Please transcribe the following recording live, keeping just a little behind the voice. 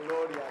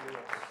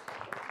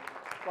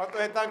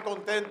¿Cuántos están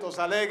contentos,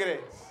 alegres?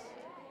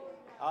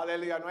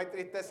 Aleluya, no hay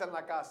tristeza en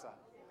la casa.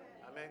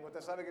 Amén. Usted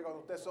sabe que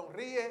cuando usted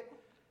sonríe,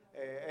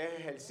 es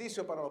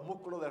ejercicio para los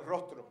músculos del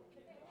rostro.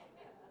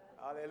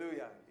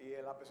 Aleluya. Y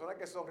la persona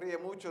que sonríe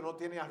mucho no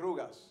tiene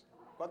arrugas.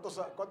 ¿Cuántos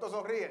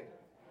sonríen?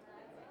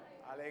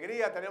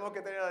 Alegría, tenemos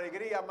que tener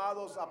alegría,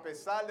 amados, a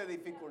pesar de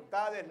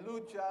dificultades,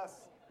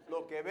 luchas,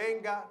 lo que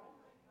venga.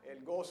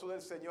 El gozo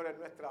del Señor es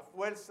nuestra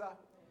fuerza.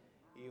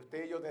 Y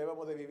usted y yo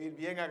debemos de vivir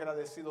bien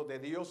agradecidos de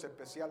Dios,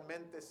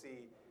 especialmente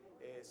si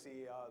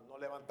nos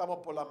levantamos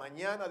por la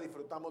mañana,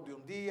 disfrutamos de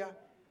un día.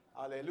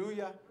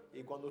 Aleluya.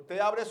 Y cuando usted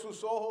abre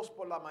sus ojos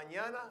por la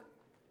mañana,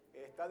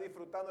 está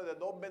disfrutando de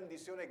dos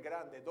bendiciones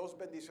grandes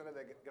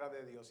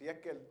grandes de Dios. Y es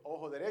que el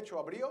ojo derecho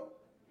abrió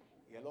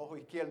y el ojo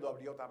izquierdo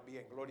abrió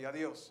también. Gloria a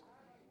Dios.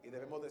 Y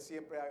debemos de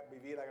siempre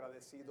vivir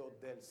agradecidos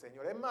del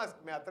Señor. Es más,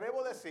 me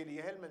atrevo a decir, y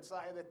es el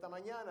mensaje de esta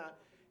mañana,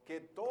 que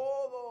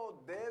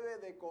todo debe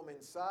de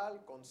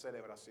comenzar con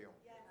celebración.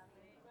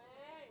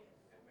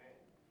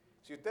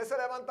 Si usted se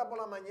levanta por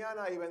la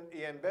mañana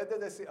y en vez de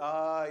decir,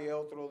 ay,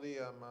 otro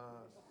día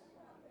más.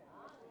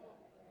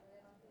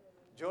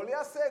 Yo le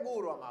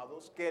aseguro,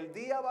 amados, que el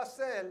día va a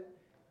ser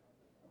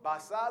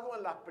basado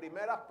en las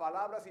primeras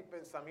palabras y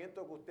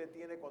pensamientos que usted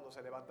tiene cuando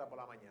se levanta por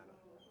la mañana.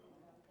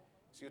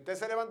 Si usted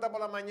se levanta por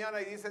la mañana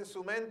y dice en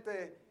su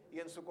mente y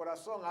en su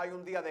corazón, hay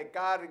un día de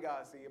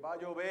cargas y va a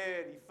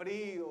llover y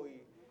frío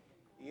y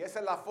esa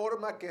es la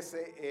forma que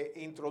se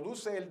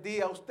introduce el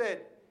día a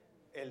usted,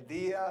 el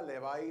día le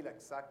va a ir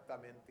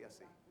exactamente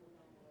así.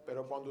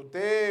 Pero cuando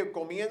usted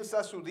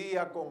comienza su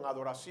día con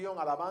adoración,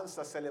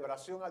 alabanza,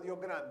 celebración a Dios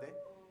grande,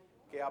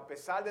 que a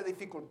pesar de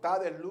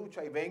dificultades,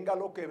 lucha y venga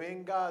lo que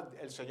venga,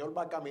 el Señor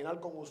va a caminar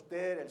con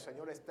usted, el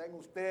Señor está en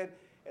usted,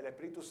 el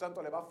Espíritu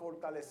Santo le va a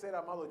fortalecer,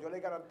 amado. Yo le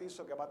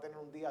garantizo que va a tener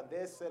un día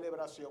de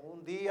celebración,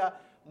 un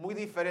día muy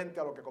diferente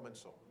a lo que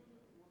comenzó.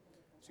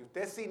 Si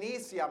usted se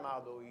inicia,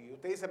 amado, y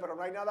usted dice, pero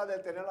no hay nada de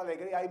tener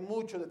alegría, hay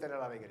mucho de tener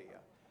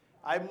alegría.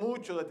 Hay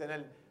mucho de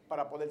tener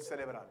para poder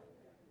celebrar.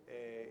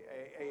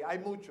 Hay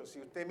mucho. Si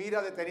usted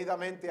mira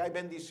detenidamente, hay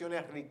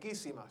bendiciones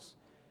riquísimas.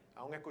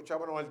 Aún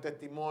escuchábamos el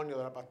testimonio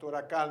de la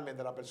pastora Carmen,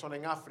 de la persona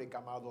en África,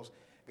 amados.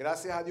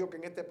 Gracias a Dios que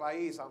en este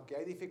país, aunque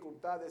hay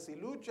dificultades y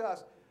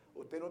luchas,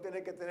 usted no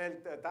tiene que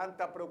tener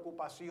tanta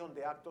preocupación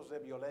de actos de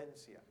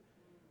violencia.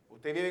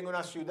 Usted vive en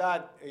una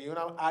ciudad y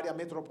una área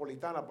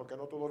metropolitana, porque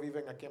no todos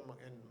viven aquí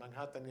en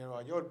Manhattan ni en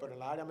Nueva York, pero en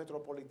la área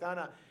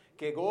metropolitana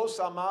que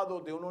goza, amado,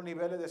 de unos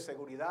niveles de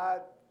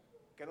seguridad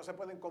que no se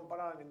pueden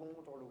comparar a ningún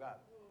otro lugar.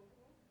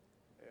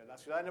 La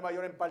ciudad de Nueva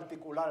York en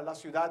particular es la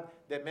ciudad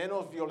de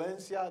menos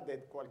violencia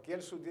de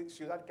cualquier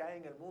ciudad que hay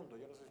en el mundo.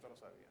 Yo no sé si usted lo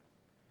sabía.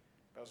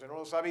 Pero si no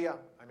lo sabía,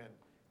 amén.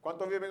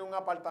 ¿Cuántos viven en un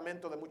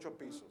apartamento de muchos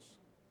pisos?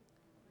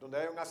 Donde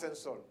hay un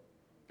ascensor.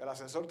 ¿El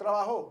ascensor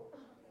trabajó?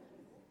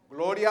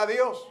 Gloria a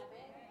Dios.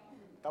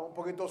 Estaba un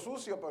poquito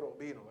sucio, pero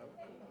vino,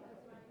 ¿verdad?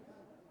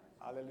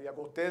 Aleluya.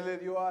 Que usted le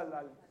dio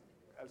al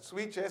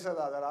switch ese de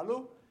la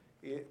luz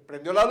y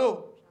prendió la luz.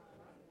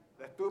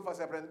 La estufa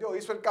se prendió.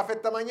 ¿Hizo el café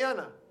esta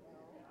mañana?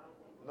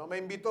 No me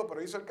invitó,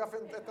 pero hizo el café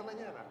esta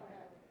mañana.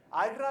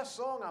 Hay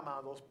razón,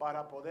 amados,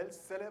 para poder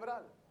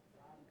celebrar.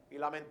 Y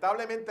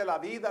lamentablemente la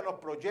vida nos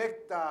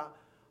proyecta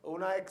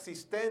una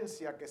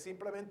existencia que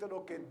simplemente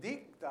lo que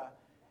dicta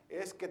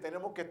es que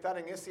tenemos que estar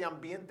en ese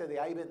ambiente de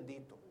ay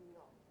bendito.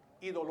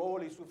 Y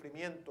dolor y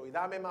sufrimiento. Y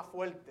dame más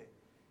fuerte.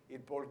 ¿Y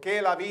por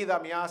qué la vida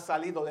me ha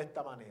salido de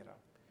esta manera?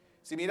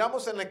 Si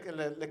miramos en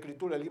la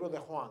escritura, el libro de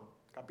Juan,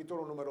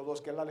 capítulo número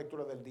 2, que es la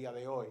lectura del día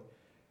de hoy,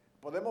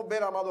 podemos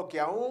ver, amado, que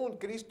aún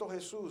Cristo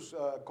Jesús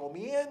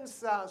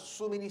comienza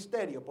su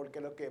ministerio, porque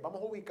lo que vamos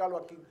a ubicarlo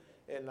aquí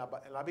en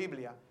la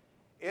Biblia,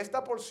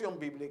 esta porción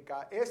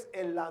bíblica es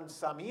el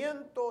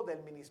lanzamiento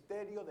del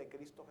ministerio de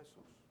Cristo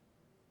Jesús.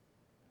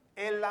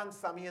 El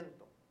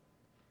lanzamiento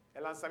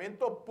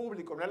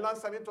público, no el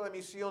lanzamiento de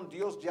misión.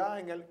 Dios ya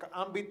en el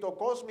ámbito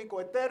cósmico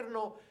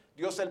eterno,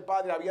 Dios el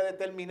Padre había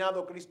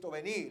determinado Cristo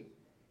venir,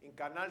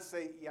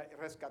 encarnarse y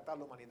rescatar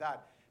la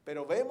humanidad.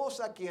 Pero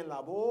vemos aquí en la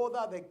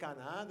boda de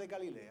Caná de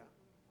Galilea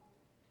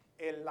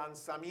el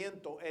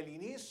lanzamiento, el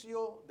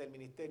inicio del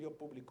ministerio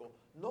público.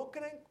 ¿No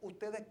creen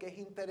ustedes que es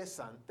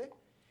interesante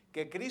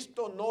que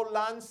Cristo no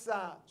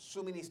lanza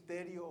su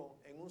ministerio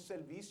en un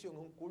servicio, en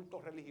un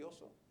culto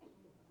religioso?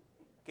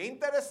 Qué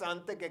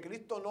interesante que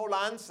Cristo no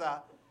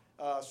lanza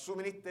su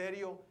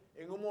ministerio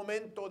en un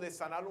momento de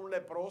sanar un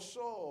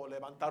leproso o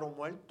levantar un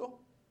muerto.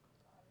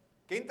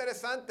 Qué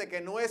interesante que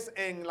no es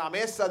en la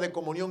mesa de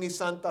comunión y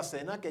santa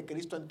cena que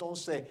Cristo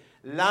entonces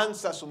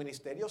lanza su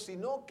ministerio,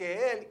 sino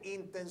que Él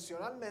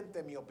intencionalmente,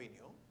 en mi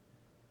opinión,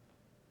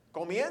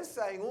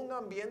 comienza en un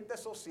ambiente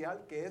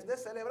social que es de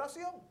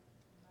celebración.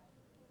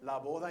 La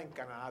boda en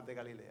Caná de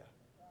Galilea.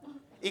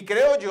 Y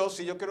creo yo,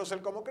 si yo quiero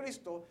ser como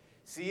Cristo,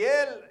 si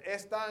Él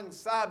es tan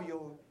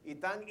sabio y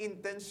tan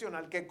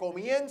intencional que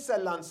comienza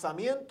el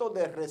lanzamiento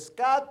de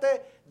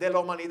rescate de la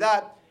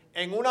humanidad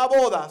en una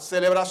boda,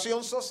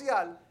 celebración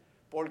social,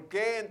 ¿por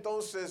qué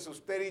entonces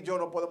usted y yo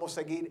no podemos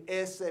seguir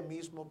ese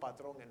mismo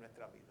patrón en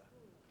nuestra vida?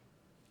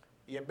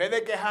 Y en vez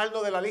de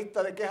quejarnos de la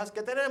lista de quejas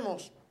que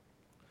tenemos,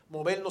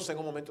 movernos en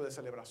un momento de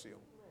celebración.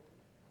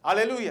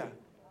 Aleluya.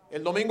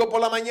 El domingo por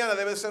la mañana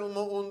debe ser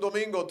un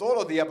domingo todos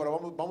los días, pero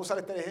vamos a usar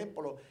este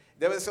ejemplo.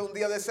 Debe ser un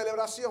día de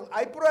celebración.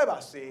 ¿Hay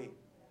pruebas? Sí.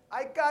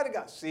 ¿Hay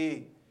cargas?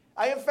 Sí.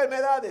 ¿Hay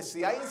enfermedades?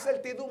 Sí. ¿Hay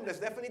incertidumbres?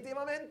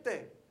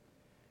 Definitivamente.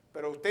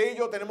 Pero usted y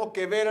yo tenemos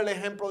que ver el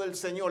ejemplo del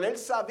Señor. Él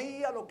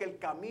sabía lo que el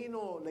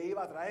camino le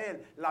iba a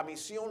traer, la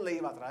misión le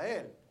iba a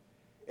traer.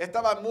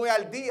 Estaba muy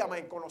al día,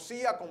 me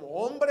conocía como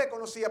hombre,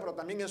 pero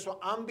también en su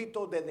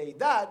ámbito de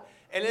deidad.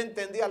 Él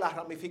entendía las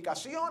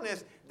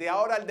ramificaciones de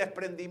ahora el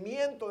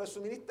desprendimiento de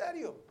su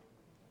ministerio.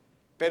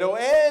 Pero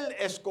él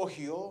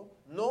escogió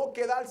no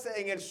quedarse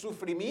en el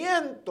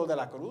sufrimiento de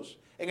la cruz,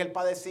 en el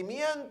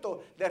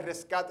padecimiento del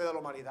rescate de la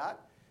humanidad,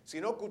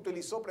 sino que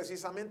utilizó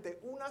precisamente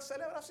una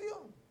celebración,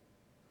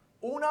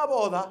 una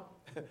boda,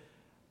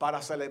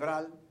 para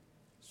celebrar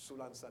su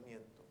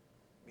lanzamiento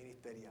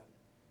ministerial.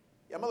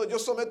 Y amado, yo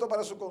someto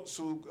para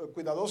su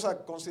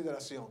cuidadosa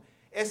consideración.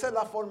 Esa es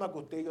la forma que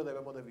usted y yo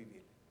debemos de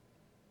vivir.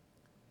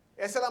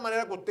 Esa es la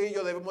manera que usted y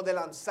yo debemos de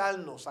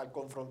lanzarnos al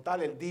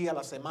confrontar el día,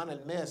 la semana,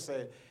 el mes,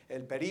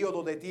 el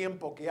periodo de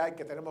tiempo que hay,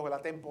 que tenemos,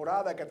 la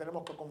temporada que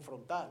tenemos que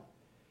confrontar.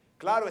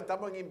 Claro,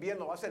 estamos en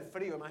invierno, va a ser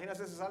frío.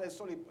 Imagínense si sale el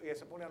sol y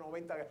se pone a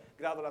 90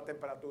 grados la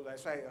temperatura.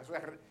 Eso es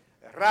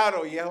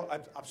raro y es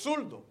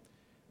absurdo.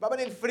 Va a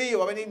venir frío,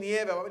 va a venir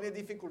nieve, va a venir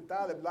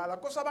dificultades. Las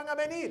cosas van a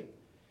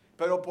venir.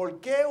 Pero ¿por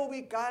qué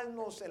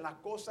ubicarnos en las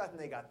cosas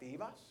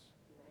negativas?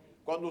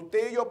 Cuando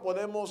usted y yo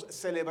podemos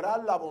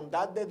celebrar la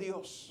bondad de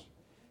Dios,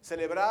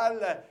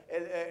 celebrar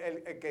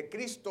que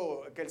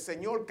Cristo, que el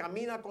Señor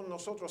camina con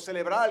nosotros,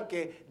 celebrar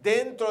que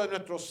dentro de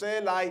nuestro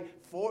ser hay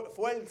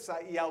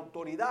fuerza y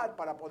autoridad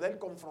para poder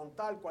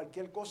confrontar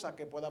cualquier cosa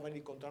que pueda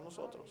venir contra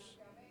nosotros.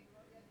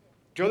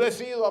 Yo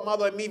decido,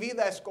 amado, en mi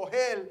vida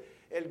escoger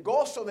el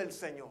gozo del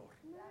Señor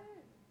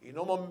y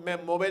no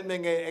moverme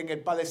en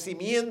el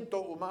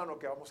padecimiento humano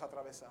que vamos a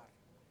atravesar.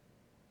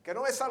 Que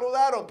no me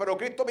saludaron, pero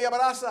Cristo me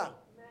abraza.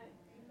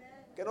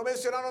 Que no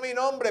mencionaron mi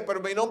nombre, pero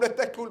mi nombre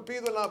está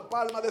esculpido en la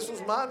palma de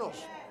sus manos.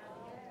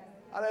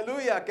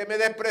 Aleluya. Que me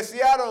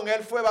despreciaron,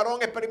 Él fue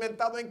varón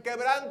experimentado en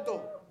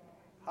quebranto.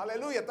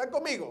 Aleluya. ¿Están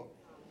conmigo?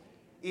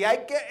 Y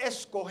hay que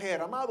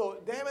escoger, amado,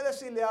 déjeme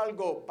decirle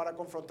algo para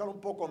confrontar un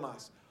poco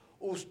más.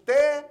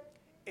 Usted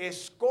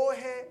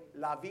escoge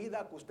la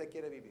vida que usted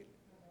quiere vivir.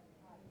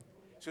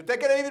 Si usted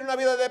quiere vivir una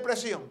vida de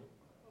depresión,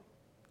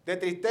 de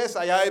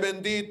tristeza, ya es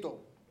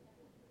bendito.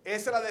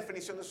 Esa es la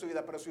definición de su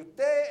vida. Pero si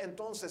usted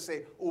entonces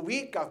se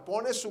ubica,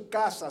 pone su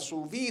casa,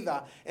 su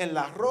vida en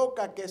la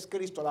roca que es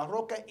Cristo, la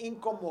roca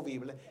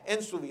inconmovible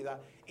en su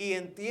vida, y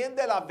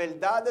entiende las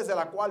verdades de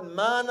las cuales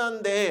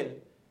manan de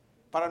Él,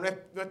 para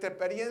nuestra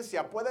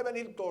experiencia puede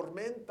venir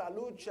tormenta,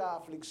 lucha,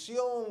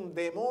 aflicción,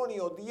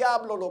 demonio,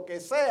 diablo, lo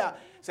que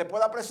sea, se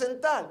pueda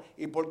presentar.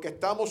 Y porque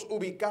estamos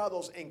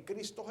ubicados en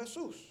Cristo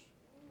Jesús,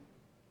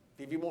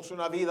 vivimos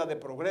una vida de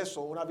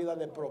progreso, una vida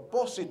de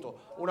propósito,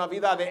 una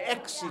vida de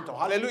éxito.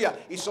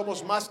 Aleluya. Y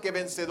somos más que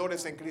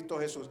vencedores en Cristo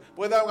Jesús.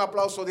 ¿Puede dar un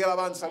aplauso de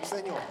alabanza al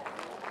Señor?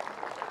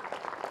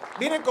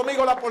 Miren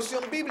conmigo la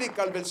porción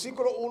bíblica. El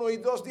versículo 1 y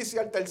 2 dice: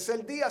 al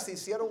tercer día se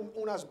hicieron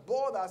unas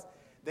bodas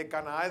de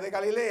Caná de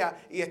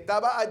Galilea, y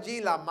estaba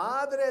allí la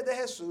madre de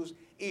Jesús,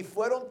 y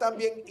fueron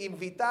también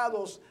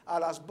invitados a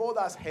las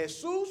bodas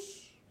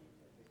Jesús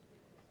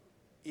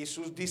y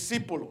sus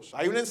discípulos.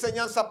 Hay una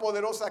enseñanza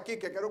poderosa aquí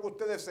que quiero que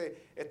ustedes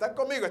 ¿están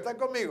conmigo? ¿Están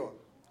conmigo?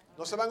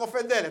 No se van a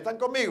ofender, ¿están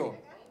conmigo?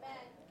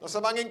 No se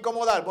van a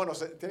incomodar. Bueno,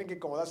 tienen que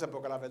incomodarse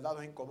porque la verdad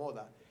nos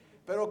incomoda.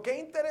 Pero qué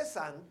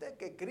interesante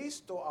que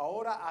Cristo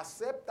ahora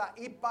acepta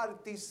y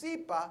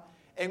participa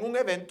en un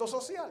evento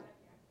social.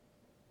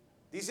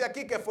 Dice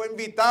aquí que fue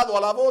invitado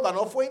a la boda,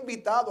 no fue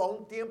invitado a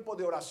un tiempo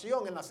de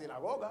oración en la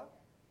sinagoga,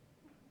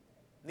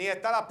 ni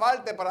estar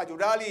aparte para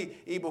ayunar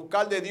y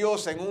buscar de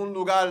Dios en un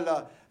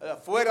lugar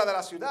fuera de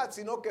la ciudad,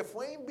 sino que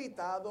fue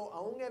invitado a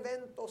un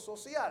evento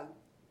social.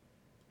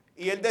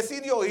 Y él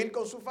decidió ir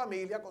con su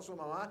familia, con su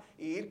mamá,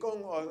 y ir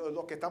con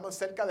los que estaban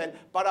cerca de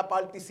él para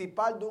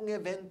participar de un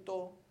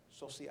evento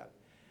social.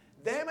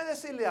 Déjeme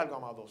decirle algo,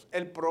 amados.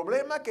 El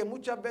problema que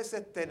muchas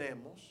veces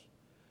tenemos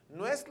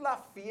no es la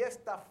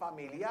fiesta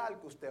familiar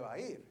que usted va a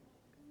ir.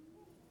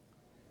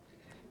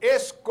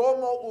 Es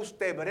cómo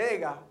usted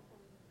brega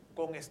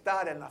con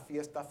estar en la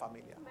fiesta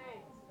familiar.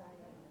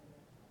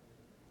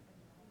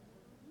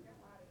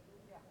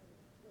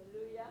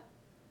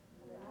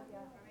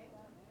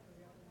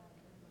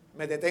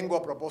 Me detengo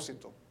a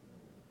propósito.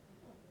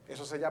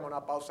 Eso se llama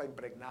una pausa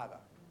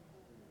impregnada.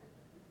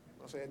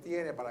 No se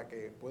detiene para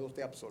que pueda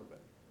usted absorber.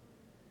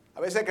 A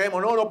veces creemos,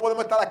 no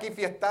podemos estar aquí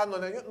fiestando.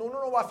 Uno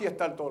no va a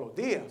fiestar todos los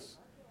días.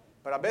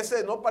 Pero a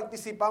veces no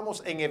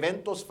participamos en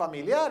eventos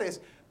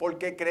familiares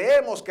porque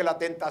creemos que la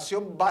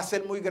tentación va a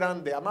ser muy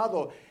grande.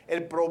 Amado,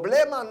 el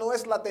problema no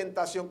es la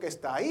tentación que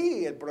está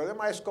ahí. El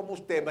problema es cómo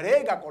usted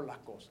brega con las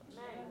cosas.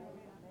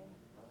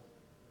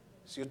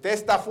 Si usted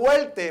está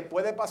fuerte,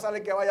 puede pasar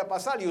el que vaya a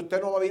pasar y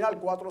usted no va a virar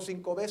 4 o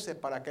 5 veces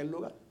para aquel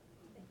lugar.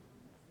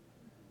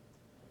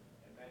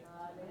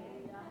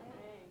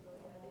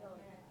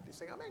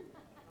 Dicen amén.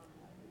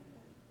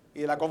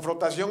 Y la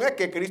confrontación es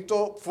que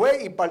Cristo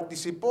fue y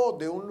participó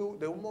de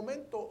un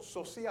momento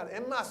social.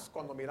 Es más,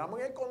 cuando miramos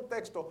en el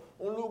contexto,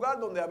 un lugar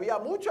donde había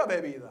mucha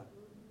bebida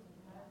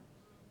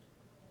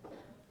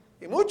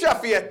y mucha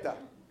fiesta.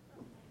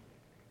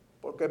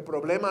 Porque el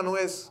problema no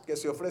es que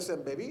se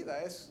ofrecen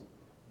bebida, es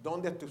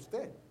 ¿dónde está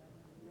usted?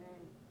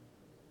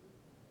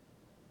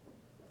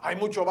 Hay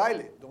mucho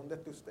baile, ¿dónde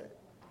está usted?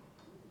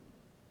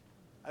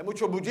 Hay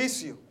mucho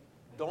bullicio,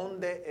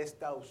 ¿dónde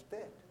está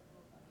usted?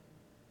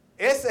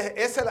 Esa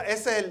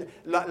es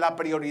la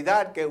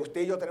prioridad que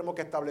usted y yo tenemos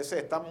que establecer.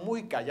 Está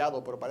muy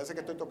callado, pero parece que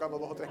estoy tocando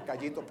 2 o 3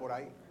 callitos por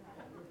ahí.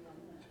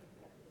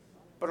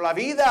 Pero la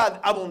vida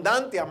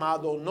abundante,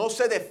 amado, no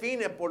se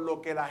define por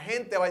lo que la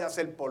gente vaya a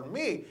hacer por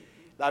mí.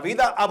 La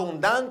vida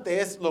abundante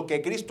es lo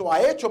que Cristo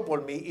ha hecho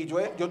por mí y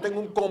yo tengo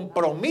un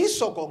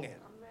compromiso con Él.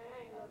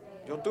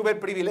 Yo tuve el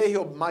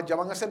privilegio, ya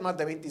van a ser más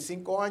de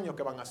 25 años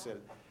que van a ser,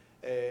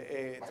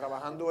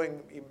 trabajando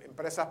en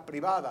empresas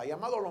privadas. Y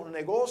amado, los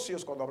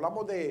negocios, cuando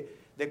hablamos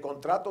de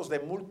contratos de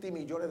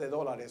multimillones de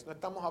dólares, no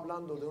estamos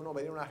hablando de uno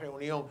venir a una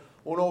reunión.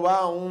 Uno va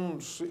a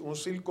un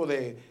circo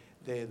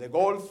de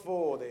golf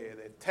o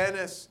de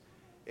tenis,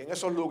 en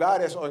esos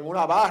lugares, o en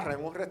una barra,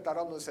 en un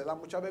restaurante donde se da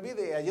mucha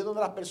bebida, y allí es donde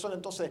las personas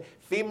entonces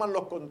firman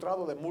los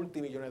contratos de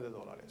multimillones de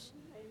dólares.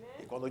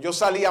 Y cuando yo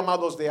salí,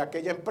 amados, de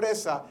aquella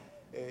empresa,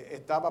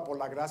 estaba por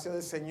la gracia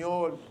del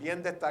Señor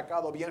bien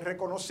destacado, bien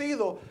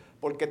reconocido,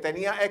 porque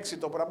tenía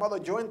éxito. Pero,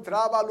 amados, yo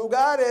entraba a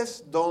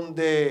lugares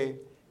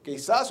donde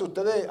quizás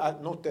ustedes,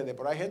 no ustedes,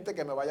 pero hay gente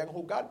que me vayan a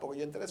juzgar porque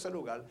yo entré a ese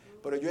lugar.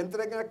 Pero yo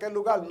entré en aquel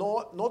lugar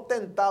no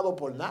tentado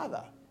por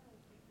nada,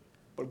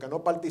 porque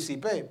no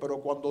participé, pero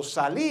cuando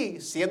salí,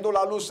 siendo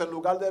la luz en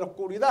lugar de la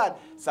oscuridad,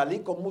 salí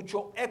con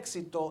mucho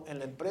éxito en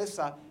la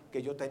empresa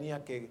que yo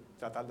tenía que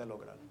tratar de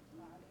lograr.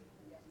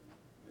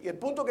 Y el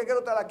punto que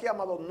quiero traer aquí,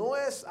 amado, no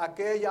es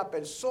aquella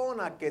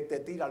persona que te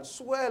tira al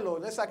suelo,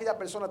 no es aquella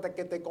persona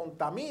que te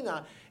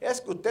contamina,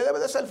 es que usted debe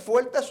de ser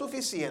fuerte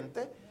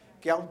suficiente,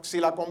 que aunque si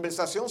la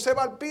conversación se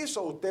va al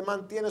piso, usted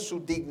mantiene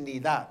su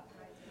dignidad.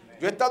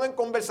 Yo he estado en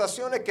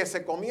conversaciones que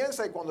se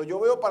comienza y cuando yo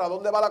veo para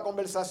dónde va la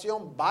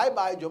conversación, bye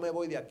bye, yo me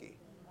voy de aquí.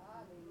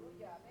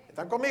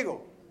 ¿Están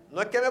conmigo?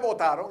 No es que me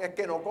votaron, es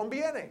que no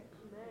conviene.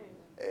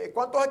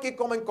 ¿Cuántos aquí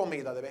comen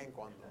comida de vez en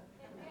cuando?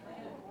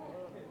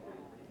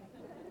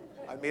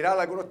 Al mirar,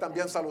 algunos están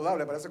bien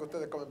saludables, parece que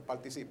ustedes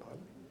participan.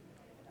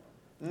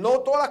 No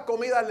todas las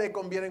comidas le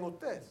convienen a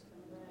usted.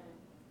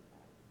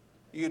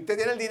 Y usted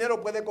tiene el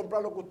dinero, puede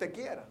comprar lo que usted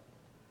quiera.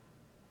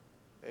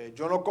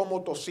 Yo no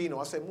como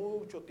tocino, hace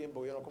mucho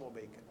tiempo que yo no como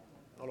bacon,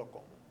 no lo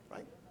como.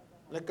 Right?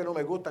 No es que no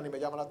me gusta ni me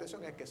llama la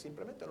atención, es que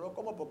simplemente no lo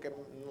como porque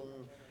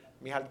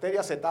mis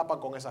arterias se tapan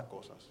con esas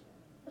cosas.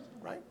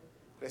 Right?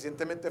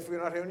 Recientemente fui a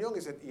una reunión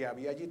y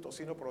había allí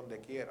tocino por donde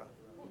quiera.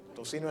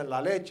 Tocino en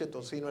la leche,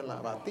 tocino en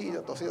la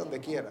batida, tocino donde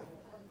quiera.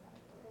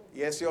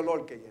 Y ese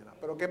olor que llena.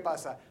 Pero ¿qué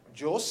pasa?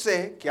 Yo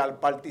sé que al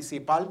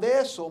participar de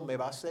eso me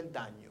va a hacer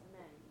daño.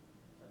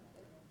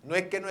 No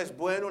es que no es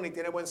bueno, ni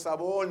tiene buen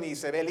sabor, ni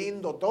se ve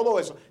lindo, todo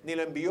eso, ni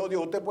lo envió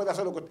Dios. Usted puede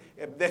hacer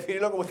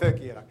definirlo como ustedes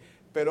quieran.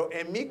 Pero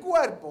en mi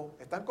cuerpo,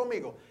 ¿están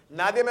conmigo?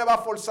 Nadie me va a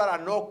forzar a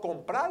no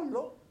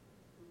comprarlo.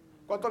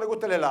 ¿Cuánto le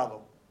gusta el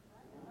helado?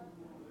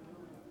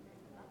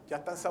 Ya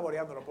están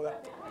saboreando, no puedo.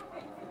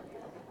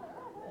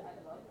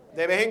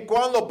 De vez en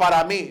cuando,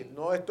 para mí,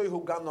 no estoy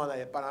juzgando a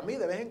nadie, para mí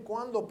de vez en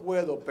cuando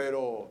puedo,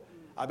 pero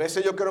a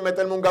veces yo quiero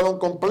meterme un galón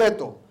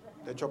completo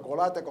de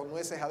chocolate con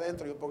nueces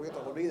adentro y un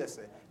poquito,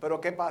 olvídese. Pero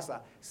 ¿qué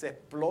pasa? Se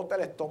explota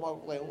el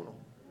estómago de uno.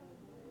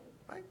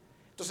 ¿Right?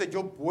 Entonces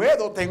yo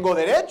tengo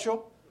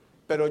derecho,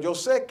 pero yo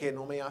sé que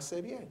no me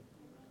hace bien.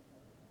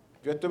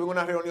 Yo estuve en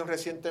una reunión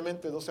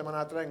recientemente, 2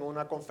 semanas atrás, en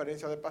una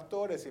conferencia de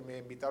pastores y me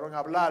invitaron a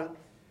hablar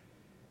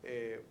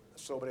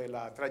sobre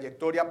la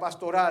trayectoria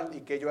pastoral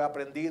y que yo he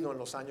aprendido en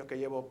los años que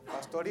llevo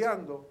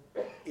pastoreando.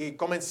 Y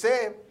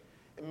comencé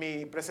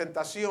mi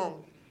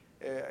presentación.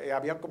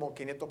 Había como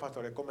 500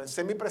 pastores.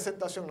 Comencé mi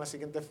presentación de la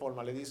siguiente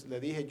forma. Le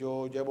dije,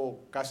 yo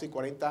llevo casi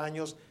 40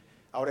 años,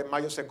 ahora en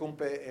mayo se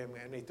cumple en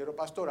el ministerio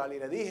pastoral, y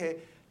le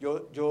dije,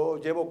 yo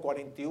llevo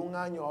 41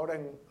 años, ahora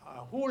en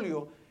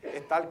julio,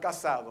 estar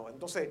casado.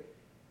 Entonces,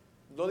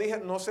 no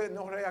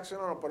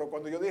reaccionaron, pero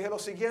cuando yo dije lo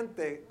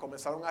siguiente,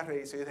 comenzaron a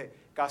reírse. Yo dije,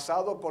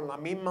 casado con la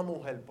misma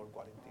mujer por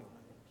 41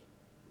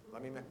 años, la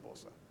misma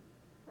esposa.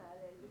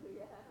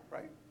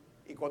 Right?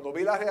 Y cuando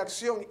vi la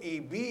reacción y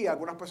vi a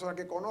algunas personas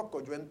que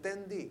conozco, yo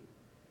entendí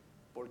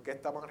por qué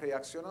estaban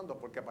reaccionando,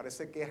 porque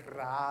parece que es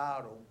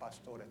raro un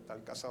pastor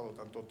estar casado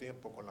tanto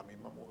tiempo con la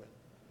misma mujer.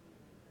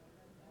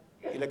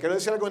 Y le quiero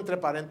decir algo entre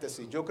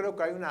paréntesis. Yo creo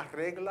que hay una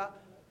regla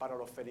para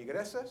los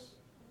feligreses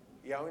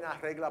y hay una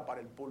regla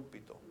para el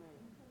púlpito.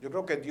 Yo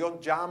creo que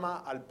Dios llama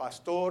al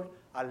pastor,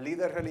 al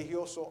líder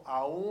religioso,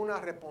 a una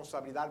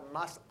responsabilidad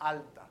más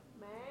alta.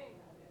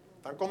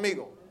 ¿Están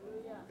conmigo?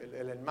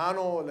 El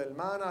hermano, la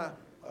hermana,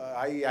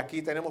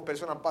 aquí tenemos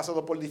personas que han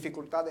pasado por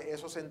dificultades,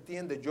 eso se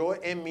entiende. Yo,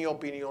 en mi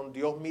opinión,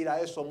 Dios mira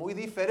eso muy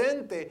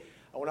diferente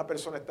a una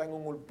persona que está en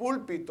un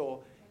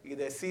púlpito y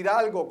decir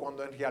algo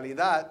cuando en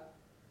realidad...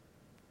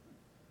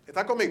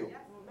 ¿Están conmigo?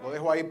 Lo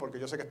dejo ahí porque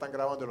yo sé que están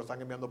grabando y lo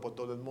están enviando por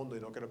todo el mundo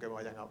y no quiero que me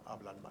vayan a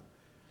hablar mal.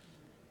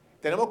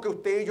 Tenemos que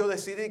usted y yo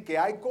decidir que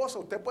hay cosas,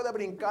 usted puede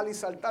brincar y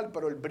saltar,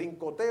 pero el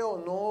brincoteo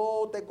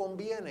no te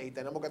conviene y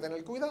tenemos que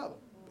tener cuidado.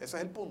 Ese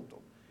es el punto.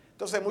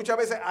 Entonces muchas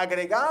veces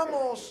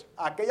agregamos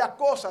aquellas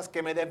cosas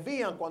que me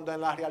desvían cuando en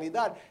la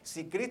realidad,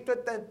 si Cristo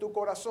está en tu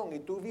corazón y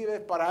tú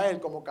vives para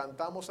Él como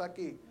cantamos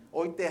aquí,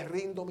 hoy te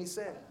rindo mi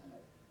ser.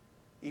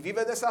 Y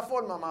vives de esa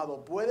forma,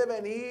 amado, puede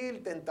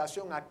venir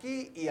tentación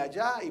aquí y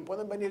allá y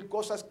pueden venir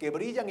cosas que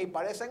brillan y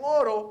parecen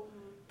oro,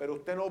 pero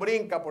usted no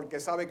brinca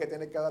porque sabe que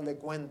tiene que darle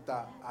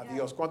cuenta a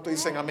Dios. ¿Cuántos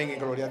dicen amén y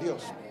gloria a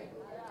Dios?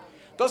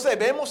 Entonces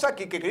vemos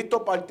aquí que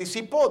Cristo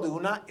participó de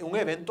un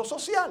evento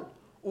social.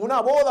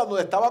 Una boda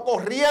donde estaba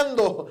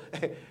corriendo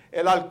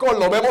el alcohol,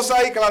 lo vemos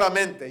ahí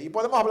claramente. Y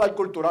podemos hablar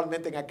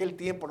culturalmente, en aquel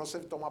tiempo no se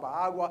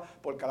tomaba agua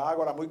porque la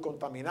agua era muy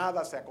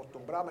contaminada, se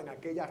acostumbraba en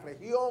aquella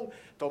región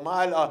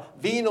tomar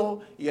vino,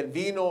 y el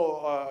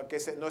vino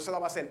no se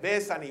daba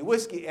cerveza ni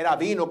whisky, era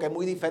vino, que es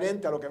muy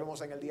diferente a lo que vemos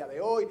en el día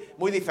de hoy,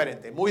 muy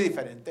diferente.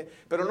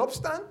 Pero no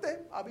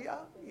obstante, había,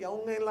 y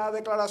aún en la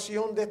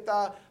declaración de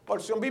esta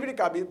porción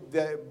bíblica,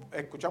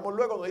 escuchamos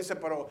luego, nos dice,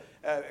 pero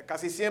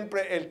casi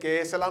siempre el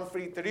que es el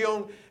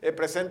anfitrión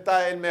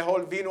presenta el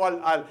mejor vino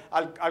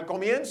al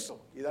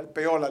comienzo y da el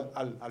peor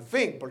al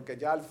fin, porque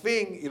ya al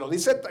fin, y lo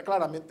dice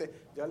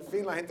claramente, ya al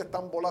fin la gente está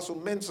en bolazos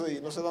inmensos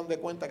y no se dan de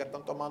cuenta que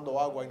están tomando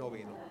agua y no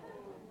vino.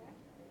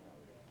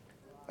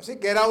 Así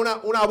que era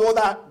una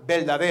boda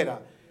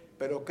verdadera,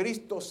 pero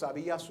Cristo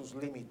sabía sus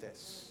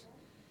límites.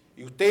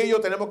 Y usted y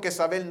yo tenemos que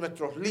saber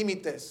nuestros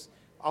límites,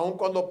 aun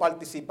cuando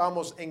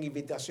participamos en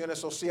invitaciones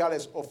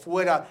sociales o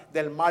fuera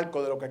del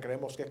marco de lo que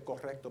creemos que es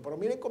correcto. Pero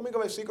miren conmigo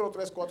versículos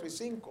 3, 4 y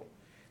 5.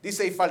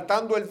 Dice, y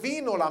faltando el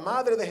vino, la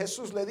madre de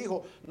Jesús le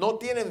dijo, ¿no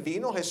tienen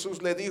vino?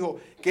 Jesús le dijo,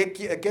 ¿qué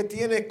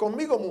tienes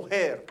conmigo,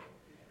 mujer?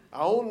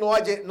 Aún no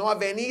ha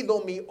venido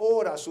mi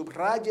hora.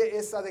 Subraye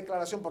esa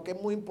declaración porque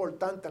es muy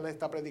importante en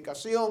esta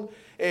predicación.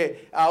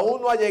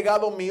 Aún no ha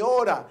llegado mi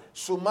hora.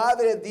 Su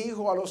madre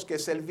dijo a los que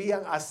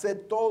servían,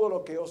 haced todo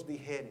lo que os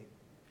dijere.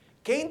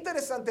 Qué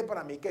interesante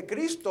para mí que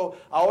Cristo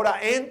ahora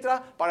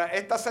entra para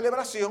esta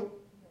celebración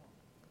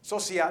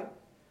social.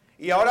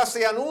 Y ahora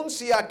se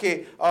anuncia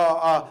que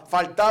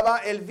faltaba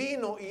el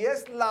vino, y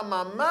es la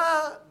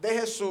mamá de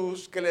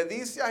Jesús que le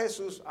dice a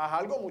Jesús,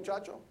 haz algo,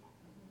 muchacho.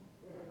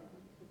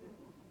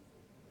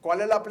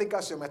 ¿Cuál es la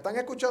aplicación? ¿Me están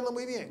escuchando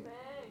muy bien?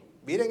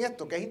 Miren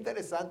esto, que es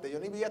interesante. Yo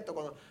ni vi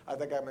esto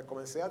hasta que me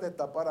comencé a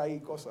destapar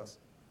ahí cosas.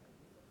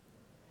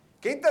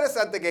 Qué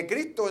interesante que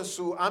Cristo en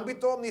su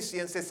ámbito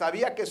omnisciente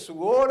sabía que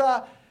su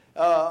hora,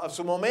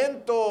 su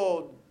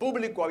momento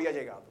público había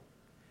llegado.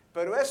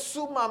 Pero es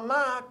su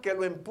mamá que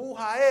lo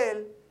empuja a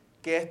él,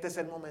 que este es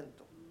el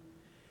momento.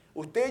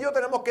 Usted y yo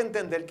tenemos que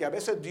entender que a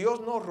veces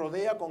Dios nos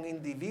rodea con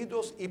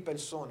individuos y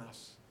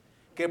personas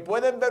que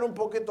pueden ver un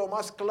poquito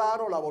más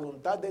claro la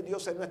voluntad de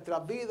Dios en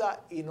nuestras vidas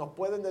y nos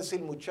pueden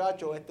decir,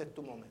 muchacho, este es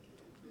tu momento.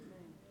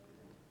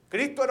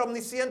 Cristo era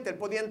omnisciente, él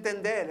podía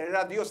entender, él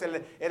era Dios,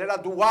 él era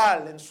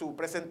dual en su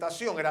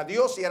presentación, era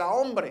Dios y era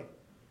hombre.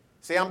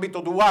 Ese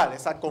ámbito dual,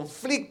 ese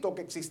conflicto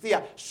que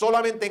existía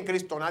solamente en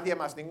Cristo, nadie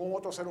más, ningún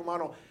otro ser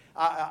humano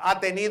ha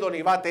tenido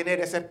ni va a tener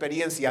esa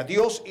experiencia.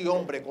 Dios y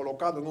hombre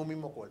colocados en un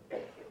mismo cuerpo.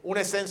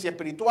 Una esencia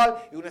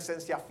espiritual y una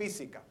esencia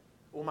física,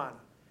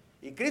 humana.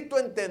 Y Cristo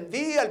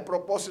entendía el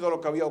propósito de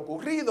lo que había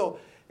ocurrido,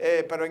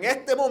 pero en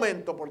este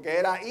momento, porque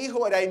era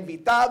hijo, era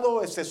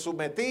invitado, se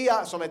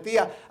sometía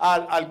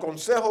al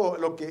consejo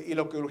y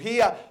lo que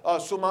urgía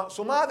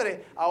su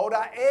madre.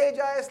 Ahora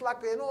ella es la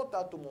que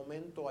nota, tu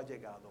momento ha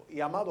llegado. Y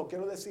amado,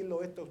 quiero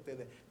decirlo esto a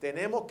ustedes,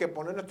 tenemos que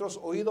poner nuestros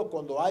oídos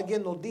cuando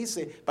alguien nos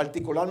dice,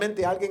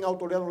 particularmente alguien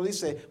autoridad nos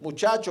dice,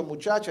 muchacho,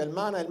 muchacha,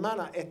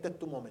 hermana, este es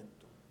tu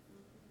momento.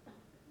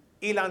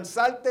 Y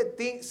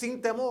lanzarte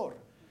sin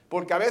temor.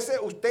 Porque a veces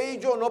usted y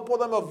yo no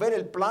podemos ver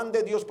el plan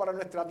de Dios para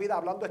nuestra vida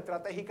hablando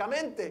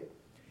estratégicamente.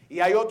 Y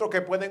hay otros que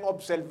pueden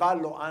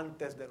observarlo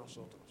antes de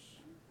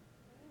nosotros.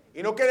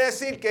 Y no quiere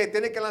decir que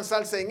tiene que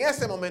lanzarse en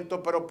ese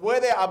momento, pero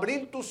puede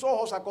abrir tus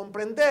ojos a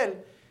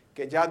comprender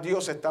que ya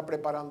Dios está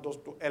preparando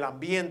el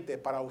ambiente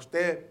para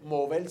usted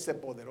moverse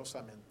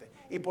poderosamente.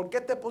 ¿Y por qué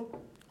este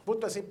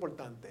punto es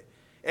importante?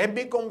 Es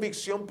mi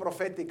convicción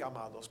profética,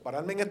 amados,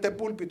 pararme en este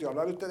púlpito y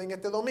hablar a ustedes en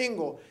este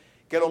domingo,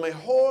 que lo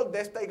mejor de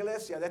esta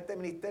iglesia, de este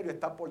ministerio,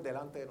 está por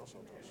delante de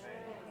nosotros.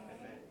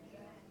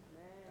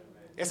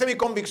 Esa es mi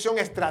convicción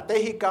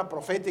estratégica,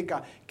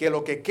 profética, que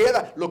lo que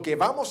queda, lo que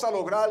vamos a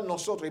lograr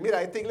nosotros. Y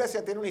mira, esta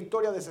iglesia tiene una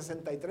historia de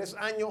 63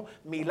 años,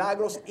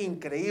 milagros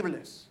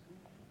increíbles.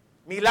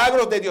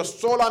 Milagros de Dios,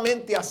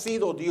 solamente ha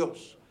sido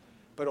Dios.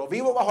 Pero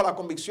vivo bajo la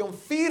convicción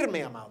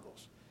firme,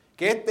 amados,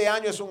 que este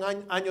año es un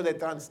año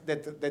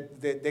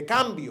de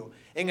cambio,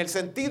 en el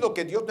sentido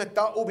que Dios nos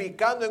está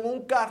ubicando en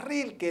un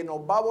carril que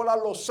nos va a volar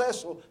los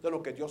sesos de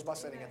lo que Dios va a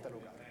hacer en este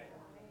lugar.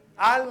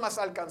 almas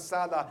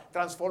alcanzadas,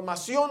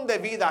 transformación de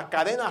vida,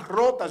 cadenas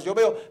rotas. Yo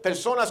veo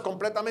personas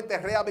completamente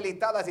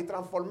rehabilitadas y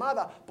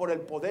transformadas por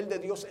el poder de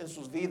Dios en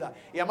sus vidas.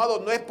 Y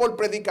amados, no es por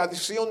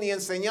predicación ni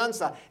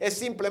enseñanza, es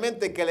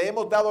simplemente que le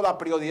hemos dado la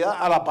prioridad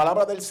a la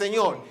palabra del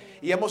Señor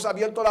y hemos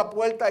abierto la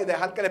puerta y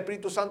dejar que el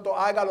Espíritu Santo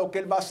haga lo que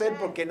Él va a hacer,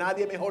 porque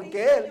nadie mejor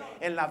que Él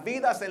en las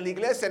vidas, en la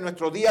iglesia, en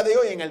nuestro día de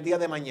hoy y en el día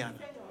de mañana.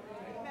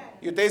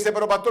 Y usted dice,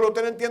 pero pastor,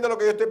 usted no entiende lo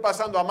que yo estoy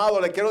pasando. Amado,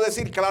 le quiero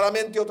decir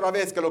claramente otra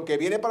vez que lo que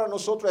viene para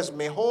nosotros es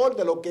mejor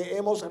de lo que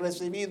hemos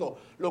recibido.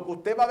 Lo que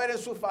usted va a ver en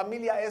su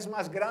familia es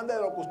más grande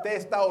de lo que usted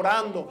está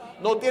orando.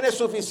 No tiene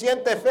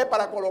suficiente fe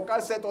para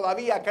colocarse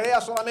todavía. Crea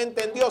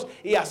solamente en Dios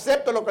y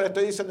acepte lo que le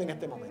estoy diciendo en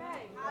este momento.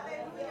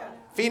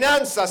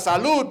 Finanzas,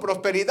 salud,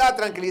 prosperidad,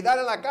 tranquilidad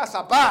en la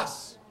casa,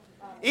 paz.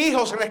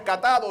 Hijos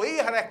rescatados,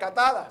 hijas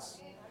rescatadas.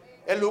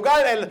 El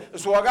lugar,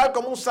 su hogar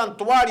como un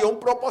santuario, un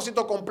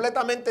propósito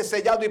completamente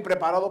sellado y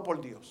preparado por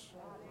Dios.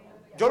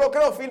 Yo lo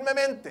creo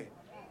firmemente,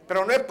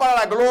 pero no es para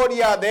la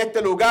gloria de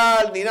este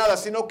lugar ni nada,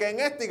 sino que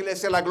en esta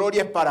iglesia la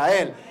gloria es para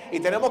Él. Y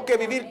tenemos que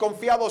vivir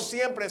confiados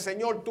siempre,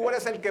 Señor, tú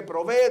eres el que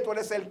provee, tú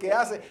eres el que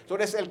hace, tú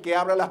eres el que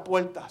abre las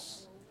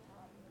puertas.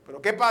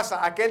 Pero ¿qué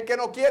pasa? Aquel que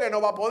no quiere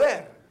no va a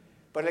poder.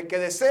 Pero el que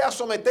desea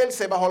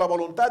someterse bajo la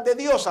voluntad de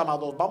Dios,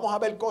 amados, vamos a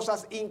ver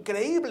cosas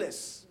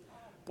increíbles.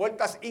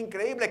 Puertas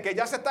increíbles que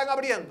ya se están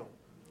abriendo.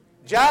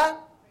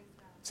 Ya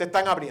se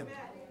están abriendo.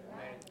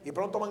 Y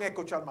pronto van a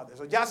escuchar más de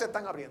eso. Ya se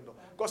están abriendo.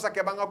 Cosas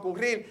que van a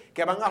ocurrir,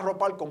 que van a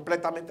arropar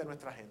completamente a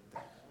nuestra gente.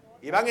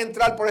 Y van a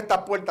entrar por estas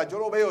puertas. Yo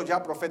lo veo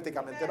ya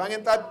proféticamente. Van a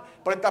entrar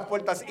por estas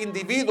puertas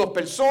individuos,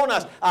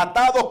 personas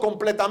atados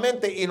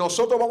completamente. Y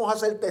nosotros vamos a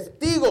ser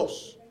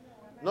testigos.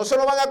 No se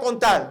lo van a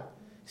contar,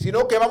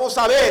 sino que vamos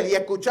a ver y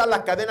escuchar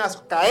las cadenas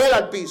caer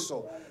al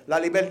piso. La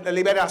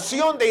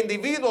liberación de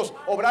individuos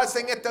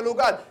obrarse en este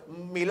lugar,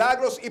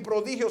 milagros y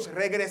prodigios,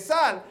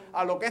 regresar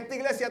a lo que esta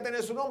iglesia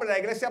tiene su nombre, la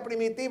iglesia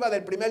primitiva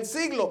del primer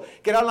siglo,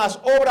 que eran las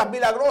obras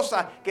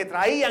milagrosas que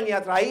traían y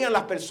atraían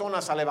las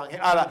personas al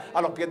evangelio,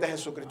 a los pies de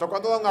Jesucristo.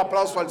 ¿Cuándo dan un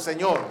aplauso al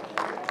Señor?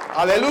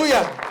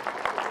 Aleluya.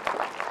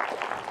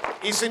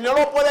 Y si no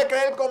lo puede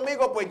creer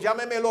conmigo, pues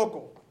llámeme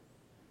loco.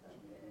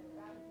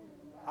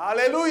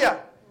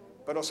 Aleluya.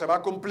 Pero se va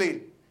a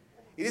cumplir.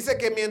 Y dice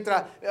que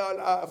mientras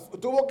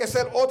tuvo que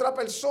ser otra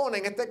persona,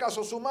 en este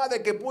caso su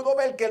madre, que pudo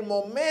ver que el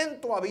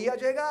momento había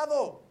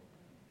llegado.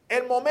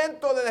 El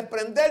momento de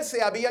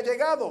desprenderse había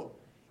llegado.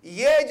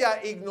 Y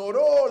ella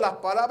ignoró las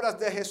palabras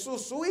de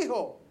Jesús, su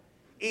hijo.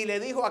 Y le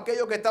dijo a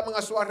aquellos que estaban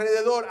a su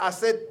alrededor,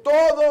 haced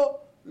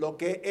todo lo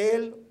que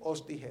Él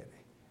os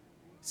dijere.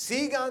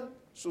 Sigan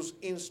sus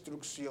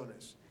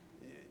instrucciones.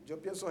 Yo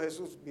pienso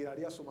Jesús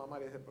miraría a su mamá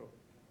y le dice, pero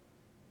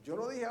yo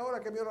no dije ahora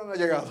que mi hora no ha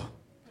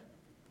llegado.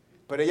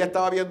 Pero ella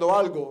estaba viendo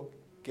algo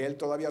que él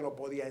todavía no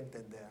podía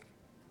entender.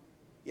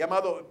 Y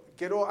amado,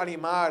 quiero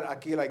animar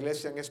aquí a la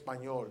iglesia en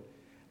español.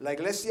 La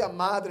iglesia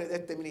madre de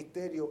este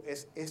ministerio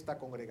es esta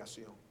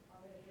congregación.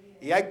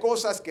 Y hay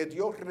cosas que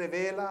Dios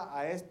revela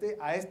a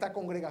esta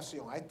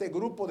congregación, a este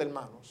grupo de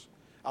hermanos,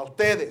 a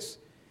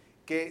ustedes,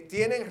 que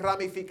tienen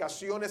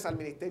ramificaciones al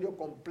ministerio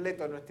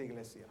completo de nuestra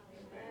iglesia.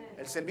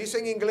 El servicio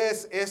en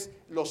inglés es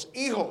los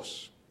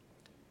hijos.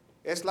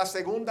 Es la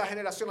segunda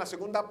generación, la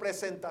segunda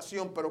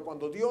presentación, pero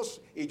cuando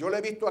Dios, y yo lo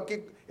he visto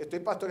aquí, estoy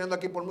pastoreando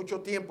aquí por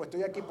mucho tiempo,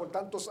 estoy aquí por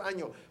tantos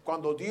años,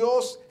 cuando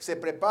Dios se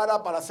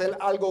prepara para hacer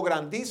algo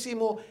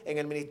grandísimo en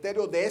el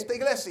ministerio de esta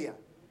iglesia,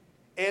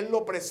 Él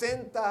lo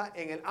presenta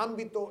en el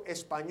ámbito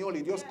español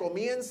y Dios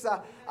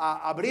comienza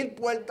a abrir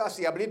puertas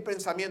y abrir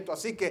pensamientos.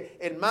 Así que,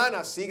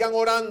 hermanas, sigan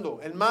orando,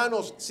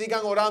 hermanos,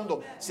 sigan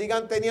orando,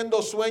 sigan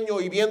teniendo sueños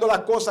y viendo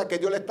las cosas que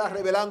Dios les está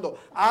revelando.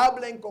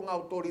 Hablen con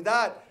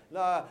autoridad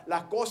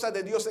las cosas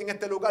de Dios en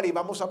este lugar y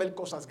vamos a ver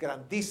cosas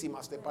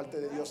grandísimas de parte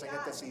de Dios en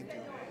este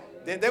sitio.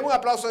 Den un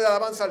aplauso de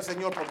alabanza al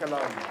Señor porque la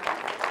ama.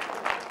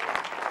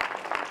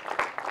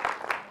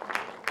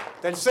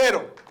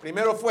 Tercero,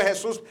 primero fue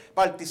Jesús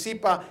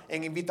participa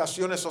en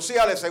invitaciones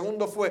sociales.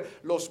 Segundo fue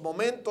los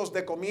momentos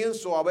de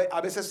comienzo. A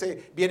veces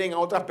se vienen a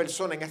otras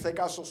personas, en este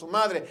caso su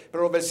madre.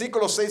 Pero los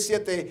versículos 6,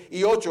 7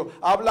 y 8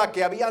 habla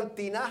que habían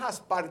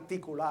tinajas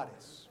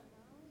particulares.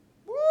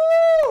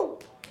 ¡Woo!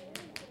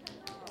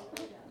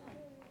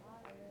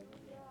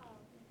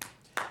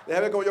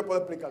 Déjame ver cómo yo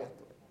puedo explicar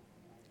esto.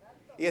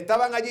 Y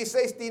estaban allí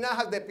 6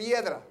 tinajas de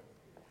piedra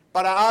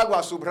para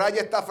agua,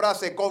 subraya esta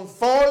frase,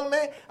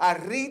 conforme al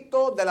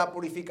rito de la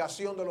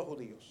purificación de los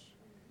judíos.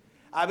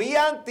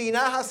 Habían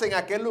tinajas en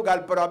aquel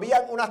lugar, pero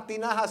habían unas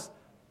tinajas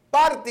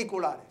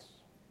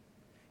particulares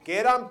que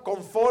eran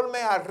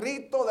conforme al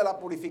rito de la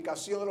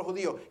purificación de los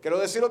judíos. Quiero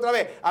decir otra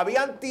vez,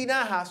 habían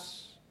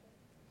tinajas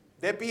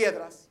de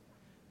piedras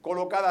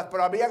colocadas,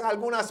 pero habían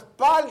algunas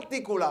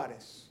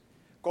particulares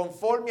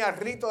conforme al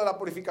rito de la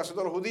purificación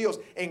de los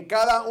judíos, en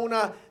cada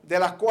una de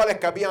las cuales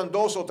cabían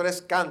 2 o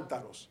 3